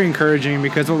find it very encouraging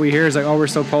because what we hear is like, oh, we're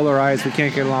so polarized, we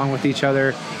can't get along with each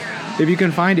other. If you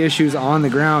can find issues on the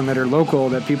ground that are local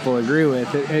that people agree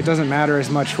with, it doesn't matter as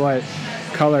much what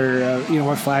color,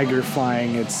 what flag you're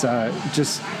flying. It's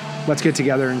just let's get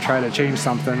together and try to change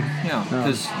something. Yeah,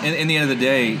 because in the end of the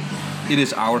day, it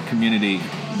is our community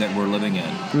that we're living in,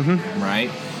 right?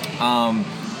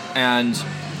 And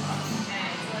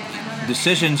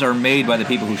decisions are made by the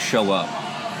people who show up,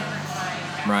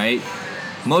 right?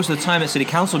 Most of the time at city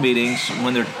council meetings,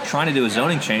 when they're trying to do a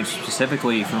zoning change,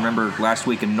 specifically, if you remember last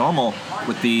week in Normal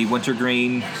with the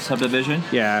Wintergreen subdivision,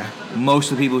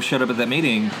 most of the people who showed up at that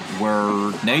meeting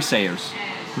were naysayers,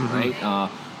 right?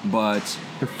 But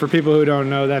for people who don't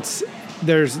know,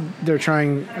 they're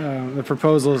trying the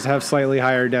proposals have slightly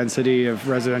higher density of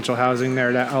residential housing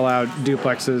there that allow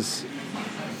duplexes.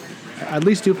 At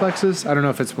least duplexes. I don't know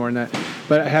if it's more than that,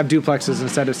 but have duplexes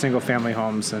instead of single family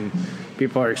homes, and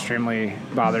people are extremely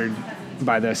bothered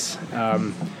by this.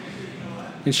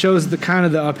 It shows the kind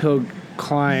of the uphill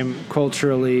climb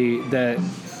culturally that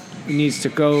we need to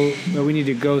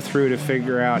go through to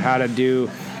figure out how to do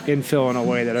infill in a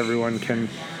way that everyone can.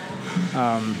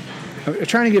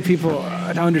 Trying to get people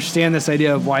to understand this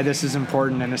idea of why this is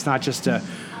important, and it's not just a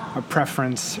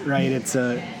preference, right? It's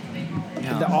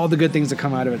all the good things that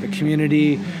come out of it. The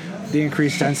community, the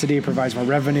increased density provides more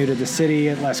revenue to the city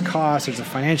at less cost. There's a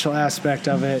financial aspect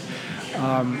of it.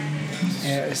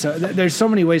 So there's so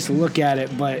many ways to look at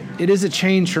it, but it is a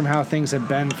change from how things have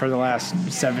been for the last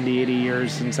 70, 80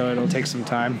 years, and so it'll take some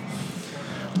time.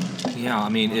 yeah, I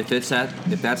mean, if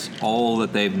that's all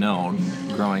that they've known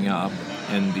growing up,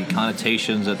 and the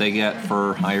connotations that they get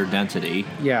for higher density,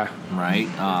 right?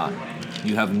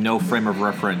 You have no frame of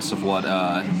reference of what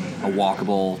a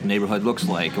walkable neighborhood looks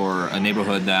like, or a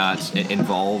neighborhood that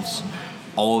involves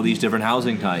all of these different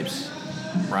housing types,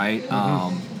 right?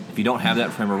 If you don't have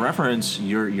that frame of reference,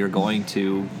 you're going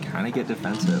to kind of get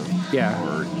defensive,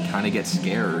 or kind of get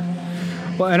scared.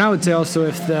 Well, and I would say also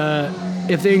if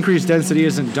the increased density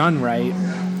isn't done right,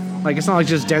 like it's not like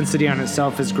just density on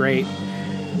itself is great.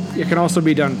 It can also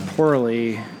be done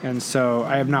poorly, and so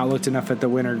I have not looked enough at the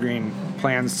Wintergreen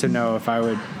plans to know if I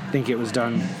would think it was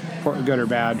done good or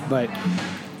bad. But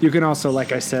you can also,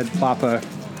 like I said,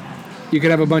 you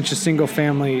could have a bunch of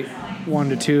single-family 1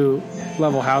 to 2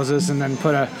 level houses, and then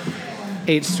put a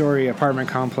 8-story apartment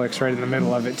complex right in the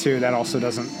middle of it too. That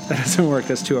doesn't work.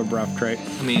 That's too abrupt, right?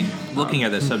 I mean, looking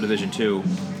at that subdivision too,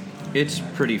 it's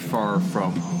pretty far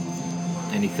from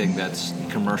anything that's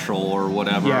commercial or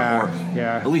whatever, or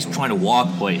at least trying to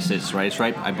walk places, right? It's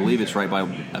right. I believe it's right by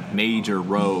a major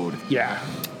road.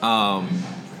 Well,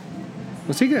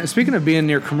 speaking of being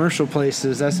near commercial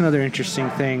places, that's another interesting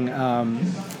thing.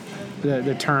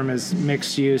 The term is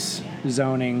mixed use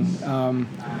zoning.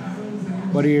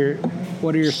 What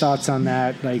are your thoughts on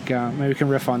that? Like, maybe we can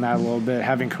riff on that a little bit,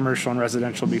 having commercial and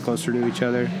residential be closer to each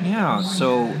other. Yeah,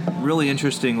 so really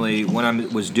interestingly, when I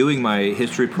was doing my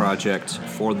history project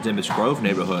for the Dimmitz Grove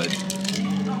neighborhood,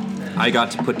 I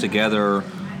got to put together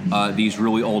these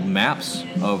really old maps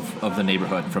of the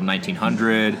neighborhood from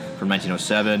 1900, from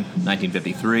 1907,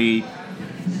 1953.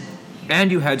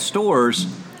 And you had stores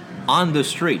on the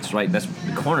streets, right? That's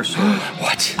the corner stores.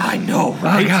 What? I know,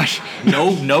 right? Oh my gosh.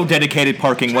 No dedicated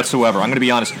parking whatsoever. I'm going to be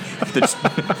honest.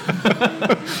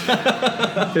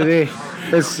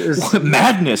 It's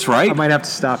madness, right? I might have to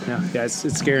stop now. Yeah, it's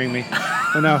scaring me.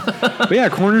 I know. But yeah,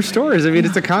 corner stores. I mean,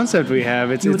 it's a concept we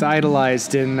have. It's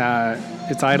idolized in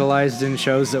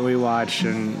shows that we watch,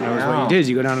 and that was what you did. Is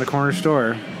you go down to the corner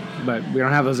store, but we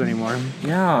don't have those anymore.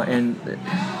 Yeah, and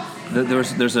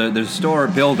there's a store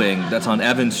building that's on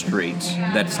Evans Street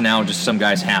that's now just some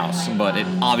guy's house, but it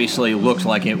obviously looked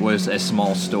like it was a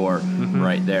small store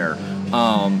right there.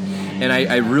 And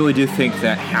I really do think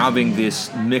that having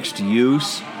this mixed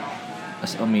use,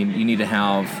 I mean, you need to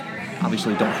have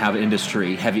obviously don't have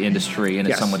heavy industry in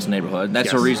Yes. someone's neighborhood.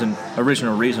 That's Yes.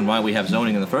 original reason why we have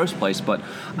zoning in the first place. But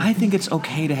I think it's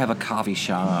okay to have a coffee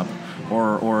shop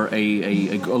or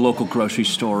a local grocery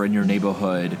store in your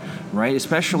neighborhood, right?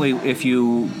 Especially if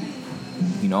you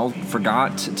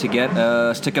forgot to get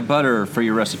a stick of butter for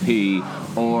your recipe,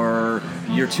 or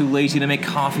you're too lazy to make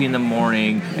coffee in the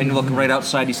morning, and you look right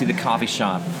outside, you see the coffee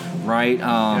shop, right?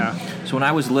 So when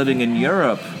I was living in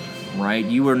Europe, right,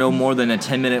 you were no more than a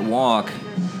 10-minute walk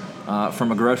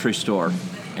from a grocery store.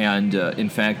 And in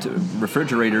fact,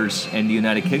 refrigerators in the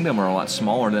United Kingdom are a lot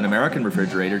smaller than American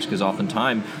refrigerators, because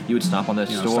oftentimes you would stop on the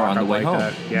store on the way home.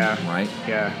 That. Yeah. Right?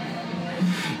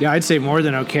 Yeah, I'd say more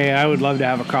than okay. I would love to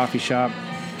have a coffee shop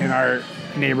in our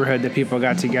neighborhood that people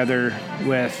got together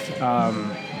with,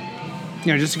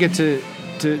 just to get to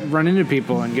run into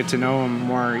people and get to know them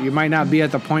more. You might not be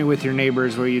at the point with your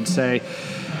neighbors where you'd say,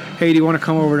 hey, do you want to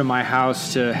come over to my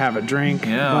house to have a drink?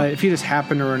 Yeah. But if you just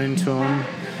happen to run into them,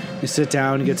 you sit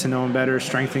down, get to know them better,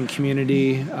 strengthen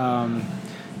community,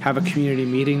 have a community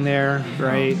meeting there,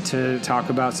 right, to talk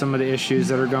about some of the issues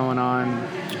that are going on.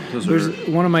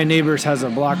 One of my neighbors has a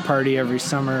block party every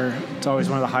summer. It's always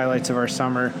one of the highlights of our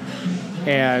summer.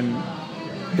 And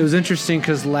it was interesting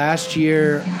because last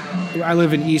year, I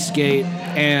live in Eastgate,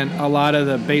 and a lot of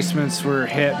the basements were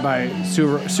hit by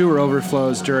sewer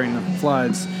overflows during the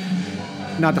floods.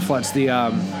 Not the floods, the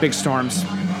big storms.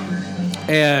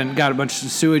 And got a bunch of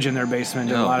sewage in their basement,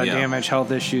 did a lot of damage,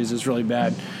 health issues. It was really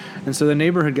bad. And so the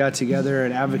neighborhood got together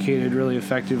and advocated really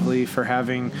effectively for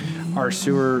having our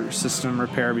sewer system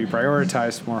repair be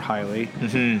prioritized more highly.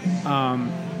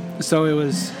 Mm-hmm. So it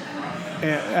was,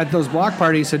 at those block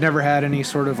parties, had never had any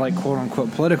sort of like quote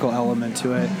unquote political element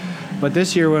to it. But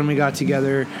this year when we got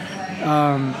together,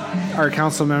 our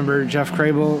council member, Jeff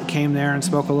Crable, came there and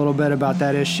spoke a little bit about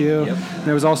that issue. Yep.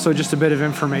 There was also just a bit of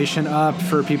information up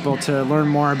for people to learn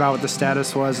more about what the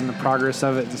status was and the progress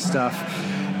of it and stuff.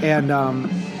 And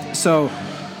so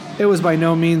it was by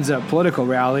no means a political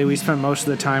rally. We spent most of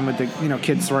the time with the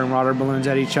kids throwing water balloons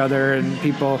at each other and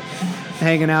people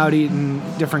hanging out eating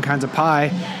different kinds of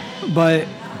pie. But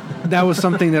that was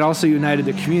something that also united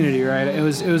the community, right? It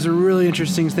was a really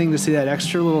interesting thing to see that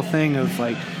extra little thing of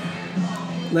like,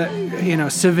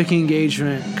 civic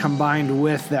engagement combined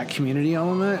with that community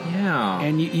element. Yeah.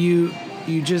 And you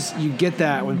get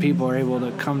that when people are able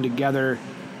to come together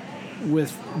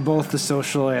with both the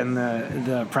social and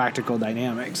the practical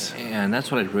dynamics. And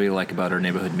that's what I really like about our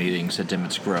neighborhood meetings at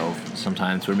Dimmitt's Grove.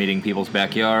 Sometimes we're meeting people's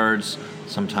backyards,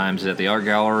 sometimes at the art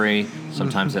gallery,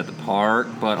 sometimes at the park,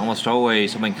 but almost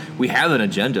always, we have an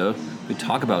agenda. We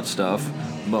talk about stuff,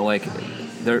 but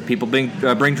people bring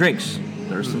drinks.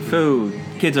 There's some food.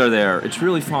 Kids are there. It's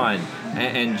really fun.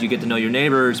 And you get to know your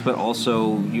neighbors, but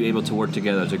also you're able to work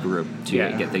together as a group to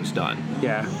get things done.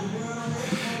 Yeah.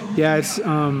 Yeah, it's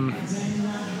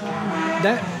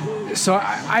that. So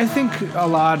I think a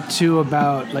lot too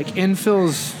about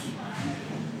infill's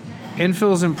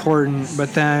important,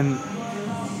 but then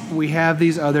we have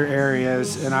these other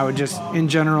areas, and I would just in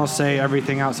general say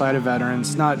everything outside of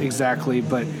veterans, not exactly,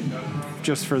 but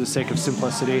just for the sake of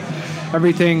simplicity,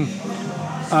 everything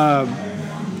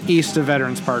east of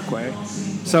Veterans Parkway.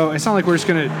 So it's not like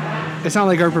it's not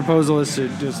like our proposal is to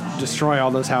just destroy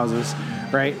all those houses.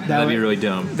 Right, That'd be really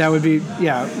dumb. That would be,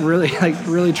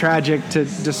 really tragic to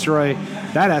destroy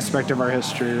that aspect of our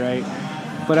history, right?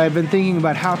 But I've been thinking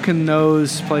about how can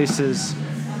those places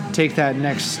take that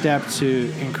next step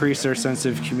to increase their sense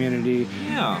of community.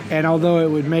 Yeah. And although it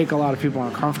would make a lot of people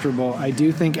uncomfortable, I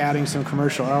do think adding some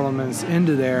commercial elements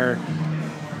into there,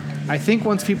 I think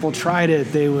once people tried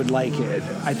it, they would like it.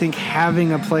 I think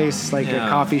having a place like a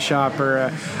coffee shop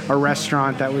or a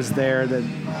restaurant that was there that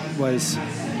was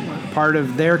part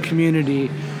of their community,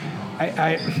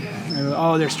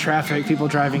 there's traffic, people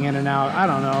driving in and out. I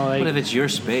don't know. But if it's your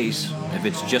space, if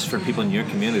it's just for people in your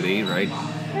community, right?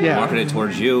 Yeah. Marketed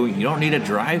towards you, you don't need to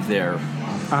drive there.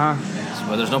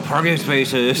 Well, there's no parking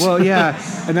spaces. Well, yeah,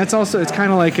 and that's also, it's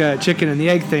kind of like a chicken and the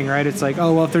egg thing, right? It's like,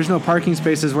 if there's no parking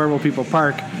spaces, where will people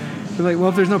park? They're like, well,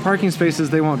 if there's no parking spaces,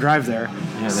 they won't drive there.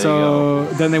 Yeah, so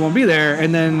then they won't be there,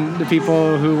 and then the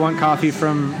people who want coffee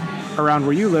from around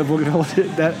where you live will get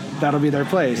that'll be their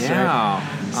place. Yeah.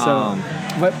 Right?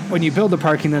 So, but when you build the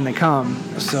parking, then they come.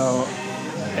 So,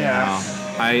 yeah.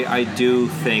 I do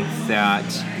think that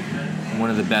one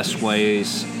of the best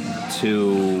ways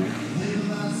to,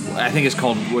 I think it's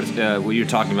called what you're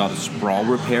talking about, sprawl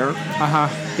repair.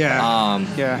 Yeah.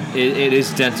 It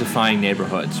is densifying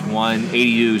neighborhoods.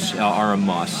 ADUs are a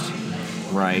must,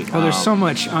 right? Well, there's so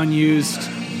much unused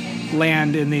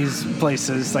land in these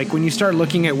places. Like when you start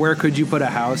looking at where could you put a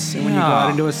house, and when you go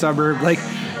out into a suburb,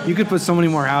 you could put so many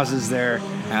more houses there.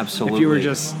 Absolutely. If you were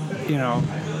just,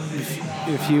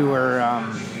 if you were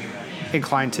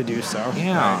inclined to do so.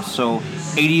 Yeah. Right. So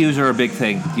ADUs are a big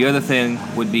thing. The other thing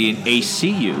would be an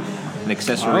ACU, an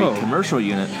accessory commercial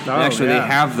unit. Actually, they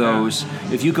have those.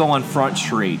 If you go on Front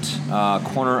Street,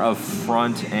 corner of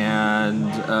Front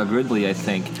and Gridley, I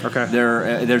think. Okay.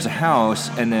 There's a house,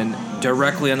 and then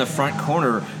directly on the front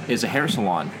corner is a hair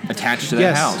salon attached to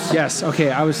that house. Yes.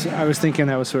 Okay. I was thinking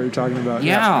that was what you're talking about.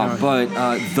 Yeah, but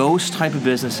those type of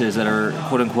businesses that are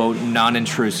quote unquote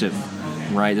non-intrusive,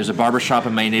 right? There's a barbershop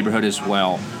in my neighborhood as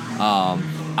well.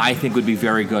 I think would be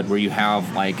very good, where you have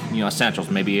essentials,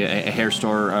 maybe a hair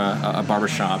store, a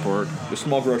barbershop, or a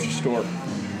small grocery store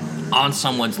on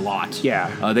someone's lot.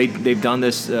 Yeah. They've done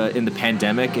this in the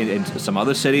pandemic in some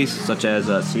other cities, such as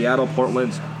Seattle,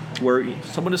 Portland, where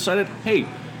someone decided, hey,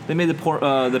 they made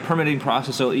the permitting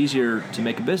process so easier to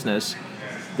make a business.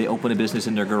 They open a business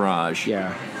in their garage.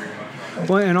 Yeah.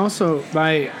 Well, and also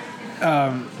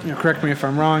correct me if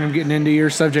I'm wrong. I'm getting into your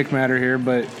subject matter here,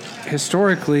 but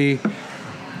historically,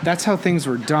 that's how things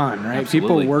were done, right?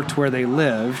 Absolutely. People worked where they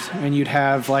lived, and you'd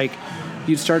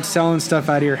start selling stuff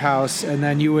out of your house, and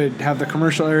then you would have the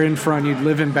commercial area in front, you'd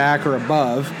live in back or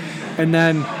above, and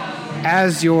then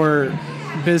as your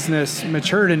business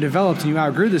matured and developed and you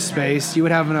outgrew the space, you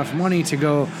would have enough money to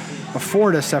go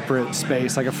afford a separate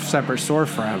space, like a separate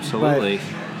storefront. Absolutely.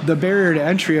 But the barrier to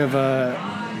entry of a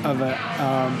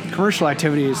commercial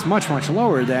activity is much, much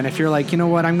lower than if you're like, you know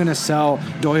what, I'm going to sell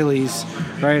doilies,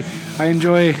 right? I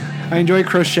enjoy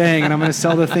crocheting, and I'm going to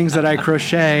sell the things that I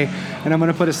crochet, and I'm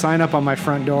going to put a sign up on my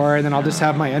front door, and then I'll just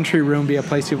have my entry room be a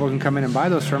place people can come in and buy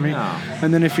those from me. Yeah.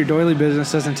 And then if your doily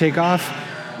business doesn't take off,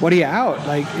 what are you out?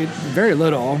 Very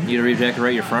little. You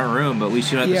redecorate your front room, but at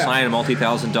least you don't have to sign a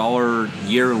multi-$1,000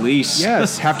 year lease.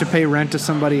 Yes, have to pay rent to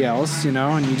somebody else,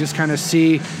 and you just kind of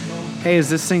see, hey,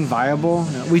 is this thing viable?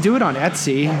 We do it on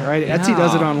Etsy, right? Yeah. Etsy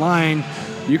does it online.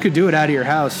 You could do it out of your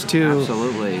house too.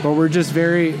 Absolutely. But we're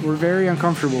very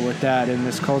uncomfortable with that in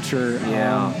this culture.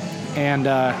 Yeah.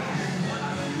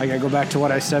 I go back to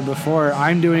what I said before.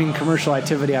 I'm doing commercial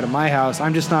activity out of my house.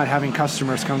 I'm just not having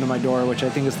customers come to my door, which I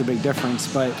think is the big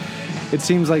difference. But it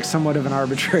seems like somewhat of an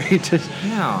arbitrary,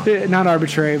 not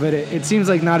arbitrary, but it seems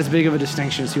like not as big of a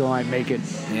distinction as people might make it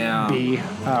be.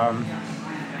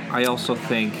 I also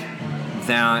think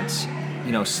that,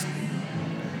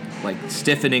 like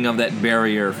stiffening of that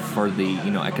barrier for the,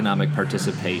 economic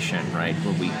participation, right?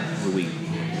 Where we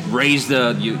raise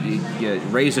the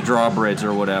drawbridge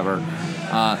or whatever.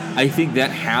 I think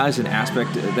that has an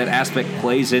aspect. That aspect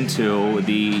plays into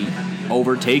the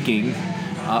overtaking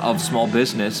of small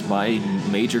business by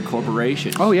major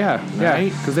corporations. Oh yeah,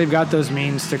 right? Because they've got those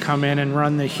means to come in and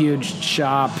run the huge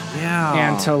shop,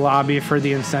 and to lobby for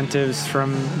the incentives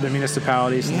from the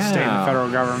municipalities, and the state and the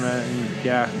federal government.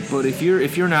 And, But if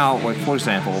you're now, like, for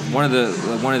example, one of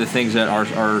the things that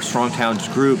our Strong Towns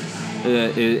group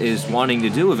is wanting to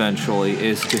do eventually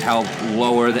is to help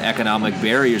lower the economic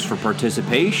barriers for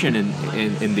participation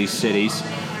in these cities.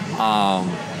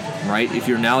 Right? If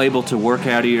you're now able to work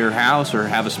out of your house or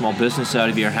have a small business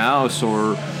out of your house,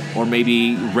 or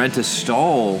maybe rent a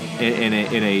stall in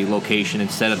a location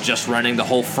instead of just renting the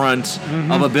whole front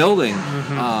of a building,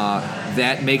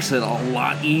 that makes it a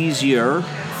lot easier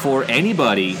for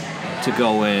anybody to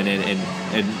go in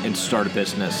and start a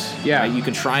business. Yeah. Right? You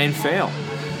can try and fail.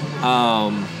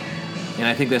 And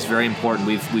I think that's very important.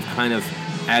 We've kind of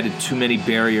added too many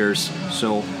barriers,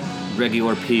 so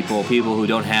regular people who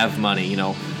don't have money,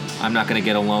 I'm not going to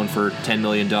get a loan for $10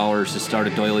 million to start a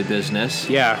doily business.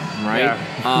 Yeah. Right? Yeah.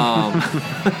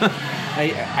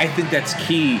 I think that's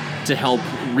key to help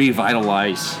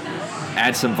revitalize,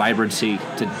 add some vibrancy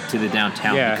to the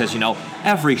downtown. Yeah. Because,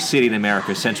 every city in America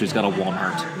essentially has got a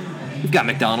Walmart. We've got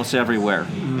McDonald's everywhere.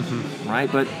 Right?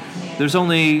 But there's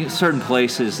only certain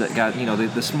places that got,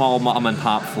 the small mom and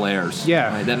pop flares.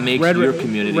 Yeah. Right? That makes your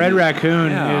community. Red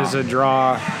Raccoon is a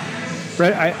draw.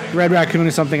 Red Raccoon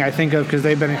is something I think of because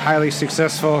they've been highly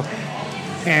successful,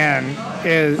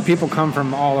 and people come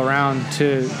from all around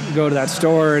to go to that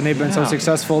store, and they've been so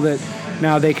successful that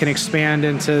now they can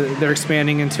they're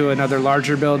expanding into another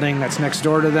larger building that's next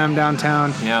door to them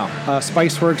downtown. Yeah.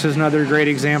 Spiceworks is another great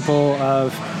example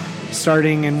of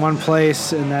starting in one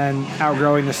place and then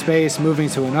outgrowing the space, moving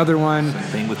to another one.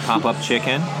 Thing with Pop-Up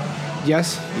Chicken.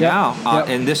 Yes. Yeah. Yep.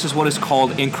 And this is what is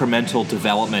called incremental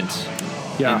development.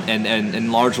 Yeah.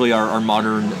 And largely our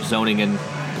modern zoning and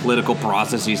political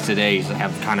processes today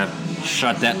have kind of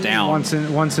shut that down. Once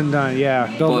and done,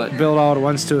 yeah. Build all at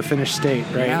once to a finished state,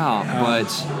 right? Yeah, but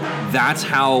that's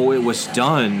how it was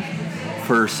done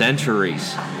for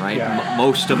centuries. right? Yeah.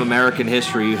 Most of American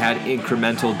history, you had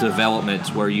incremental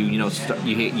developments where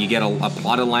you get a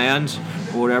plot of land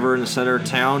or whatever in the center of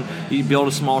town. You build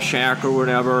a small shack or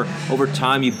whatever. Over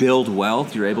time, you build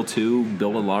wealth. You're able to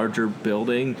build a larger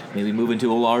building, maybe move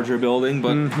into a larger building.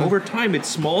 But over time, it's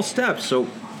small steps. So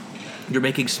you're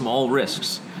making small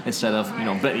risks instead of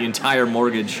bet the entire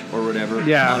mortgage or whatever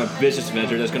on a business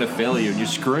venture that's going to fail you and you're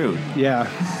screwed. Yeah.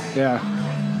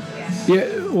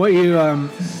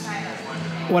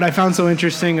 What I found so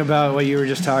interesting about what you were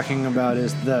just talking about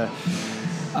is the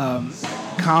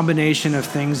combination of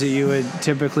things that you would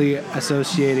typically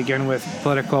associate again with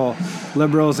political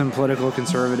liberals and political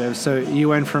conservatives. So you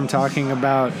went from talking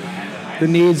about the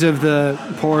needs of the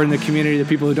poor in the community, the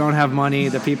people who don't have money,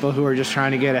 the people who are just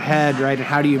trying to get ahead, right? And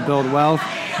how do you build wealth?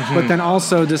 But then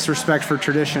also this respect for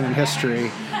tradition and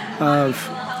history of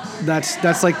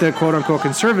that's like the quote unquote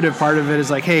conservative part of it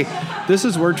is like, hey, this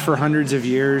has worked for hundreds of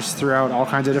years throughout all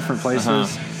kinds of different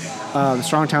places.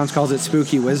 Strong Towns calls it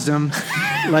spooky wisdom.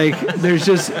 Like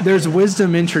there's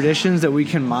wisdom in traditions that we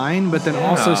can mine, but then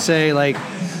also say like,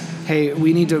 hey,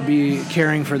 we need to be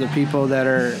caring for the people that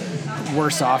are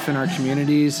worse off in our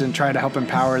communities and try to help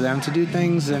empower them to do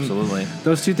things. And Absolutely.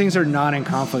 Those two things are not in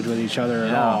conflict with each other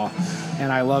at all.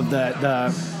 And I love that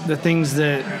the things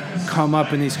that come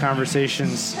up in these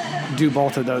conversations do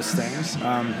both of those things.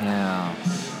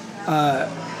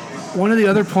 One of the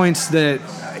other points that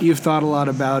you've thought a lot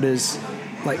about is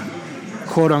like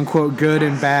quote unquote good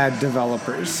and bad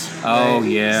developers. Oh, right?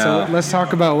 yeah. So let's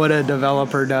talk about what a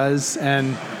developer does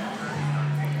and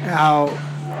how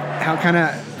kind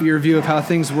of your view of how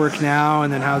things work now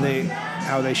and then how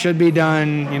they should be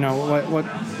done.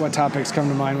 What topics come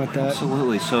to mind with that?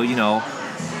 Absolutely. So,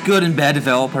 good and bad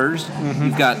developers.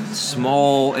 You've got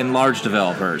small and large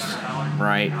developers,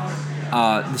 right?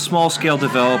 The small scale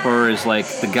developer is like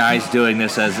the guy's doing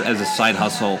this as a side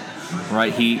hustle,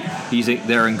 right?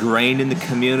 They're ingrained in the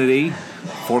community.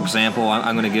 For example,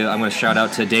 I'm going to shout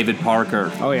out to David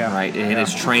Parker. Oh yeah, right, in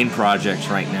his train projects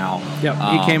right now. Yep,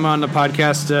 he came on the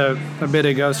podcast a bit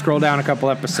ago. Scroll down a couple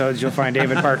episodes, you'll find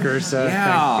David Parker's thing.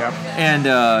 Yep.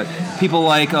 And people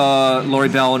like Lori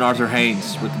Bell and Arthur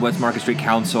Haynes with West Market Street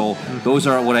Council. Those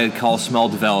are what I call small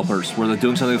developers, where they're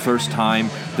doing something the first time.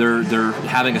 They're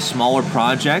having a smaller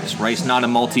project, right? It's not a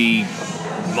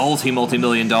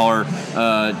multi-million dollar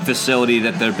facility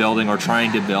that they're building or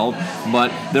trying to build,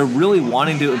 but they're really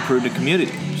wanting to improve the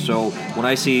community. So when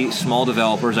I see small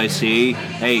developers, I see,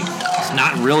 hey, it's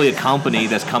not really a company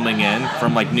that's coming in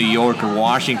from like New York or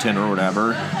Washington or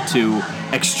whatever to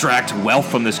extract wealth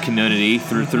from this community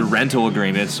through rental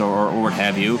agreements or what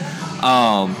have you.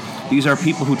 These are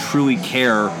people who truly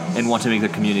care and want to make the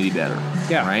community better.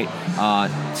 Yeah. Right?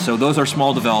 So those are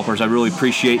small developers. I really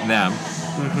appreciate them.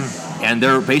 And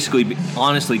they're basically,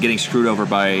 honestly, getting screwed over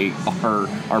by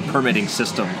our permitting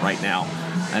system right now.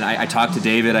 And I talked to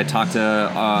David, I talked to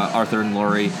Arthur and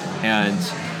Lori, and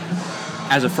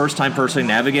as a first-time person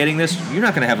navigating this, you're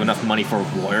not going to have enough money for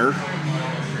a lawyer,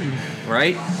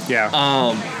 right? Yeah.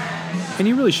 And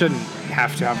you really shouldn't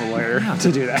have to have a lawyer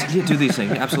to do that. To do these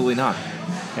things, absolutely not.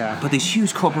 Yeah. But these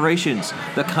huge corporations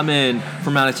that come in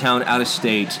from out of town, out of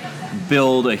state,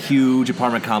 build a huge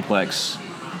apartment complex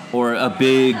or a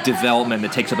big development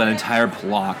that takes up an entire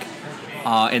block,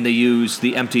 and they use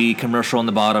the empty commercial on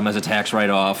the bottom as a tax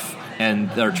write-off,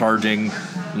 and they're charging,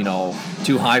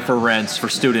 too high for rents for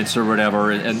students or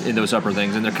whatever, and those upper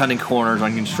things, and they're cutting corners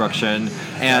on construction,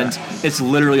 and it's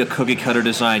literally a cookie-cutter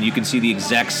design. You can see the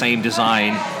exact same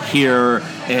design here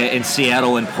in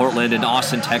Seattle and Portland and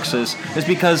Austin, Texas. It's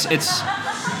because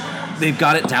they've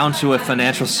got it down to a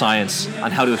financial science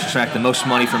on how to extract the most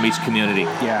money from each community.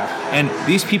 Yeah. And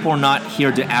these people are not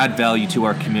here to add value to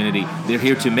our community. They're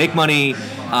here to make money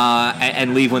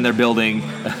and leave when their building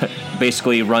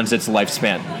basically runs its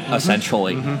lifespan,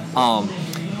 essentially.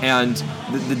 And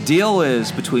the deal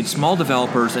is between small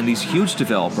developers and these huge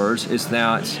developers is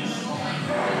that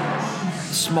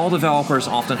small developers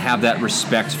often have that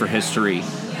respect for history,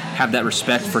 have that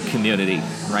respect for community,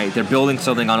 right? They're building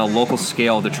something on a local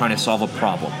scale. They're trying to solve a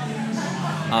problem.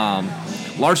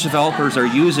 Large developers are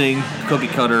using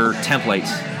cookie-cutter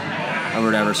templates or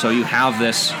whatever, so you have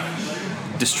this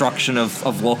destruction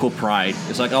of local pride.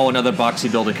 It's like, oh, another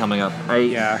boxy building coming up.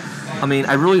 I mean,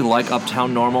 I really like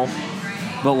Uptown Normal,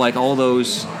 but like all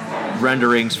those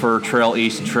renderings for Trail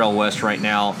East and Trail West right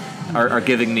now are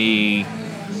giving me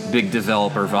big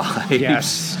developer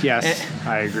vibes. Yes,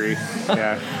 I agree.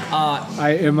 Yeah,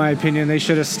 in my opinion, they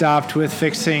should have stopped with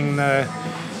fixing the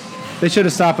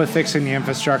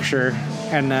infrastructure,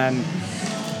 and then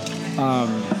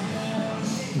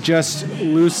just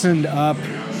loosened up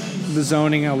the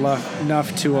zoning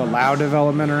enough to allow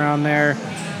development around there.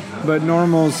 But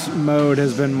Normal's mode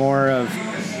has been more of,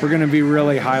 we're going to be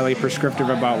really highly prescriptive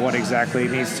about what exactly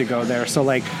needs to go there. So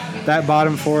like that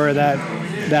bottom floor of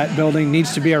that building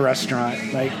needs to be a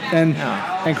restaurant. Like,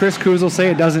 and Chris Coos will say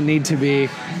it doesn't need to be.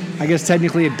 I guess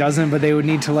technically it doesn't, but they would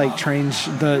need to like change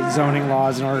the zoning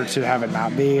laws in order to have it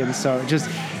not be. And so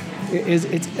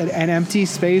it's an empty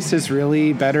space is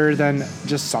really better than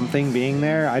just something being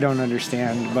there. I don't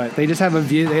understand, but they just have a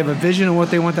view. They have a vision of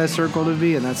what they want that circle to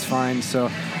be, and that's fine.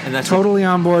 So, and that's totally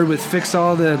on board with fix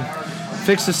the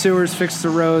sewers, fix the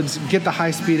roads, get the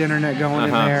high-speed internet going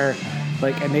in there,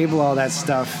 like enable all that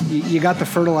stuff. You got the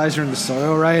fertilizer in the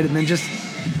soil, right? And then just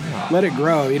let it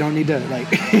grow. You don't need to like.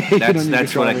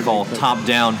 That's what I call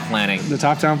top-down planning. The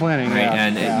top-down planning, right? Yeah.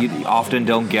 And you often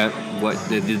don't get what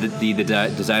the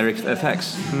desired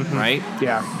effects, right?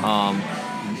 Yeah.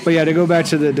 But yeah, to go back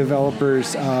to the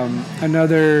developers,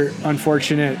 another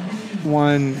unfortunate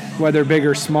one, whether big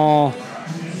or small,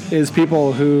 is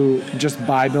people who just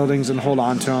buy buildings and hold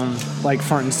on to them, like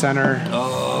front and center.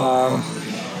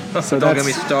 So don't get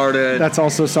me started. That's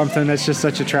also something that's just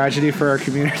such a tragedy for our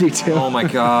community too. Oh my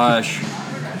gosh.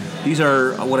 These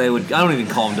are what I don't even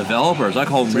call them developers. I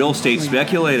call them real estate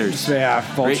speculators. Yeah,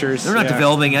 vultures. Right? They're not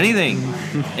developing anything.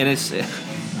 And it's, you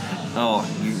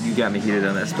got me heated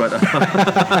on this. But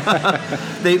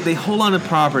they hold on to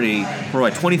property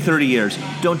for 20, 30 years,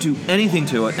 don't do anything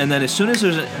to it. And then as soon as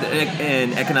there's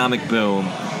an economic boom,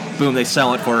 they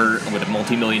sell it for a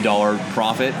multi-million-dollar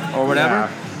profit or whatever.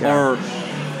 Yeah. Or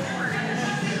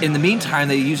in the meantime,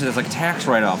 they use it as like a tax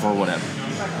write-off or whatever.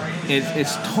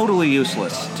 It's totally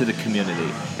useless to the community,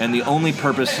 and the only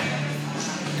purpose,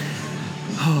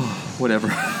 whatever.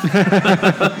 If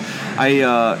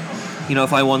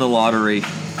I won the lottery,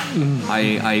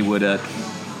 I would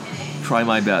try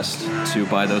my best to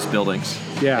buy those buildings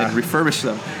and refurbish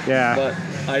them. Yeah, but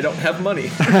I don't have money.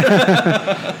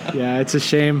 Yeah, it's a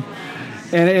shame,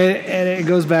 and it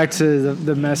goes back to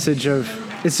the message of,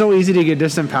 it's so easy to get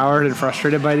disempowered and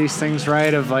frustrated by these things,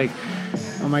 right? Of like,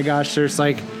 oh my gosh, there's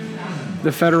like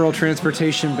the federal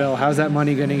transportation bill. How's that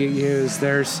money going to get used?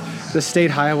 There's the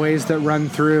state highways that run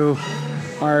through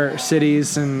our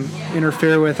cities and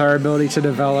interfere with our ability to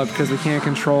develop because we can't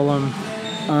control them.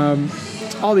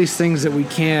 All these things that we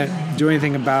can't do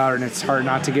anything about, and it's hard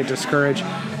not to get discouraged.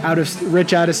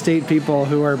 Rich out-of-state people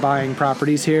who are buying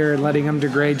properties here and letting them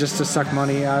degrade just to suck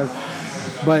money out.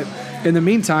 But in the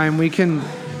meantime, we can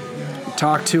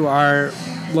talk to our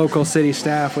local city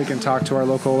staff. We can talk to our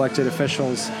local elected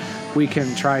officials. We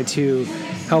can try to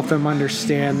help them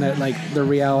understand that, like, the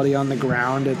reality on the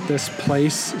ground at this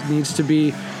place needs to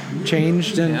be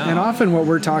changed. And often what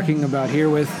we're talking about here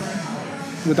with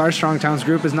our Strong Towns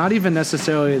group is not even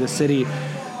necessarily the city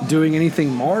doing anything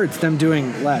more. It's them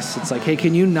doing less. It's like, hey,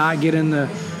 can you not get in the...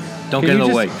 Don't get in the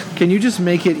way. Can you just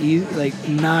make it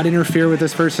not interfere with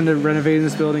this person to renovate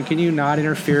this building? Can you not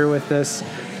interfere with this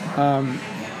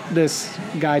this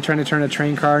guy trying to turn a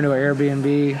train car into an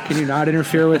Airbnb? Can you not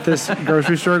interfere with this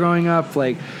grocery store going up?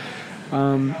 So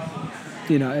to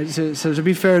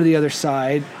be fair to the other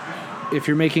side, if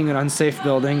you're making an unsafe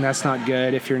building, that's not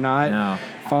good. If you're not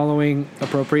following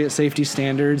appropriate safety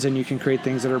standards, and you can create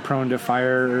things that are prone to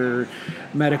fire or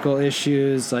medical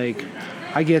issues, like,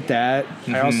 I get that.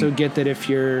 I also get that if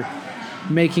you're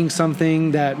making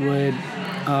something that would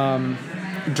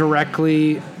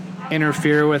directly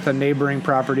interfere with a neighboring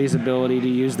property's ability to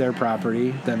use their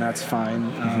property, then that's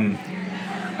fine.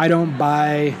 I don't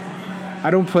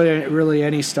put really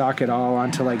any stock at all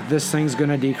onto, like, this thing's going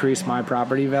to decrease my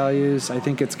property values. I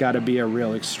think it's got to be a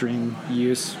real extreme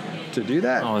use to do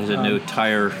that. Oh, there's a new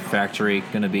tire factory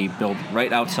going to be built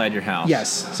right outside your house.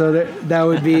 Yes. So that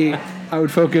would be... I would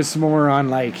focus more on,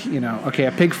 like, okay,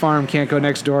 a pig farm can't go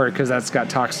next door because that's got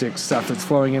toxic stuff that's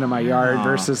flowing into my yard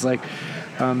versus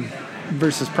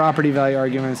property value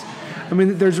arguments. I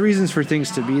mean, there's reasons for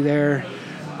things to be there,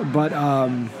 but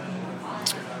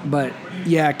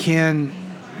yeah, can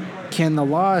the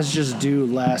laws just do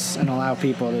less and allow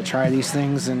people to try these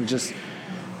things, and just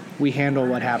we handle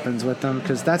what happens with them?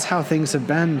 Because that's how things have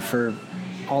been for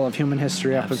all of human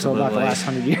history up until about the last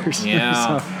 100 years.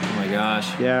 Yeah. So, oh my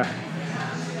gosh. Yeah.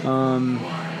 I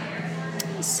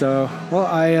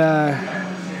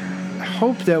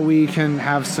hope that we can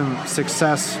have some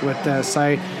success with this.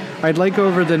 I'd like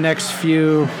over the next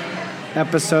few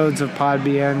episodes of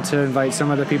PodBN to invite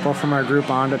some of the people from our group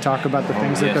on to talk about the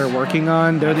things that they're working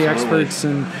on. They're the experts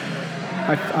in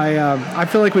I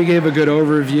feel like we gave a good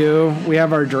overview. We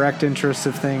have our direct interests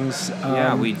of things.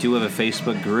 Yeah, we do have a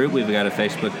Facebook group. We've got a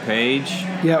Facebook page.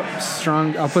 Yep,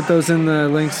 strong. I'll put those in the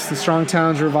links. The Strong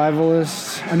Towns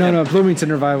Revivalists. No,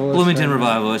 Bloomington Revivalists. Bloomington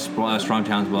Revivalists, Strong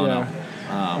Towns. Well, Yeah.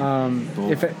 no.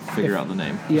 We'll figure out the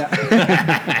name.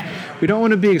 Yeah. We don't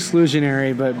want to be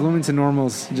exclusionary, but Bloomington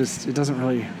Normals it doesn't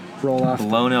really roll off.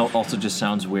 Bologna also just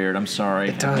sounds weird. I'm sorry.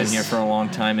 It I've been does. here for a long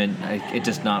time, and it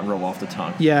does not roll off the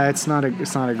tongue. Yeah, it's not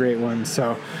a great one.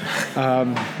 So,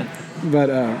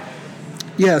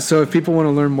 so if people want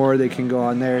to learn more, they can go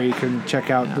on there. You can check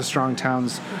out the Strong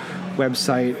Towns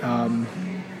website.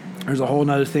 There's a whole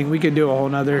nother thing. We could do a whole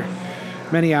nother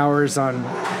many hours on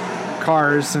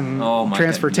cars and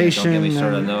transportation. God. Yeah, don't get me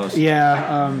started on those.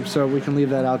 Yeah, so we can leave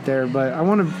that out there. But I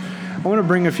want to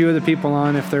bring a few of the people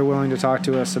on if they're willing to talk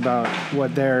to us about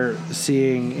what they're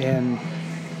seeing in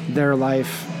their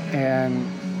life and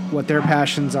what their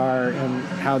passions are and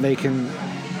how they can,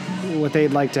 what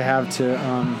they'd like to have to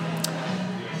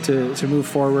move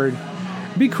forward.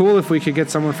 It'd be cool if we could get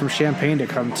someone from Champaign to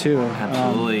come too.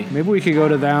 Absolutely. Maybe we could go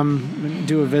to them,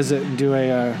 do a visit, and do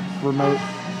a remote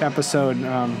episode.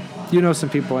 You know some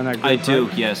people in that group, I do,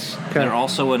 right? yes. Okay. They're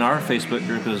also in our Facebook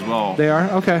group as well. They are?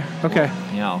 Okay.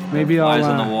 Yeah. Maybe I'll, Eyes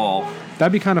on the wall.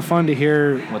 That'd be kind of fun to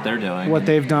hear What they're doing. what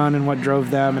they've done and what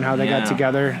drove them and how they got Yeah.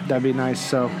 together. That'd be nice.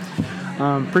 So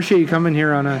appreciate you coming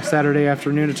here on a Saturday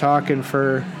afternoon to talk, and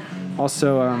for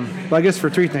also, I guess for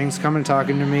three things: coming and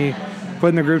talking to me,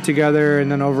 putting the group together, and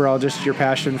then overall just your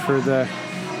passion for the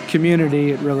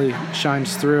community. It really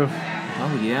shines through.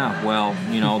 Oh, yeah. Well,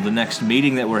 the next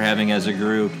meeting that we're having as a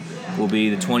group will be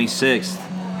the 26th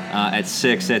at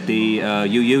 6 at the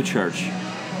UU Church.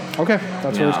 Okay,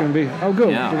 that's where it's Yeah. going to be. Oh, good.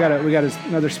 Yeah. We got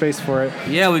another space for it.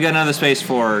 Yeah, we got another space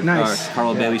for it. Nice.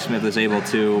 Carla Yeah. Bailey Smith is able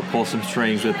to pull some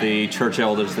strings with the church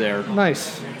elders there,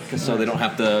 Nice. so they don't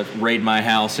have to raid my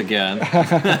house again.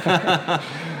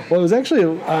 Well, it was actually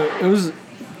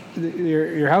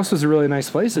your house was a really nice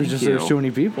place. It was just you. there's too many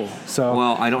people. So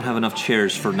Well, I don't have enough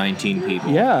chairs for 19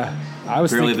 people. yeah, I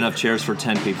was Barely have thinking, enough chairs for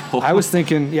 10 people. I was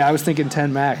thinking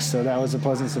 10 max. So that was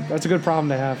that's a good problem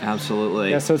to have.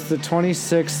 Absolutely. Yeah. So it's the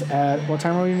 26th at what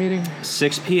time are we meeting?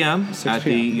 6 p.m. 6 at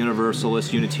the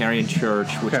Universalist Unitarian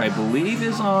Church, which Okay. I believe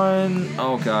is on,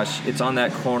 it's on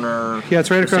that corner. Yeah, it's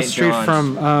right of across the St. street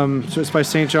John's. from. So it's by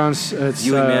St. John's. It's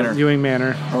Ewing Manor. Ewing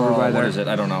Manor. Over by there. What is it?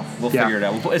 I don't know. We'll Yeah. figure it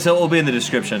out. It'll be in the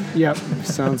description. Yep,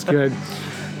 sounds good.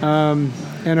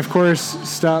 And of course,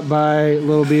 stop by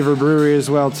Little Beaver Brewery as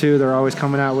well too. They're always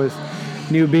coming out with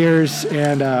new beers,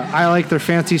 and I like their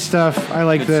fancy stuff. I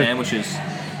like Good sandwiches.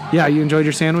 Yeah, you enjoyed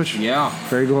your sandwich? Yeah.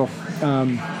 Very cool.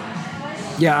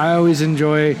 I always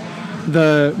enjoy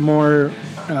the more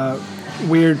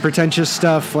weird, pretentious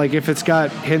stuff. Like if it's got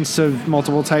hints of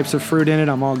multiple types of fruit in it,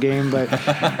 I'm all game. But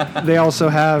they also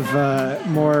have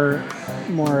more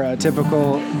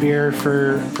typical beer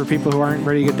for people who aren't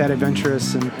ready to get that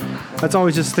adventurous. And that's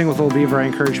always just the thing with Little Beaver. I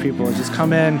encourage people is just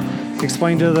come in,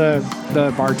 explain to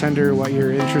the bartender what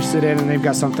you're interested in, and they've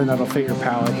got something that'll fit your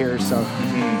palate here. So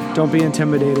don't be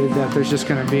intimidated that there's just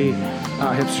going to be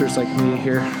hipsters like me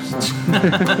here. So.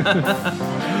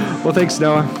 Well, thanks,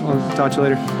 Noah. I'll talk to you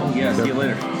later. Oh, yeah. See you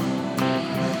later.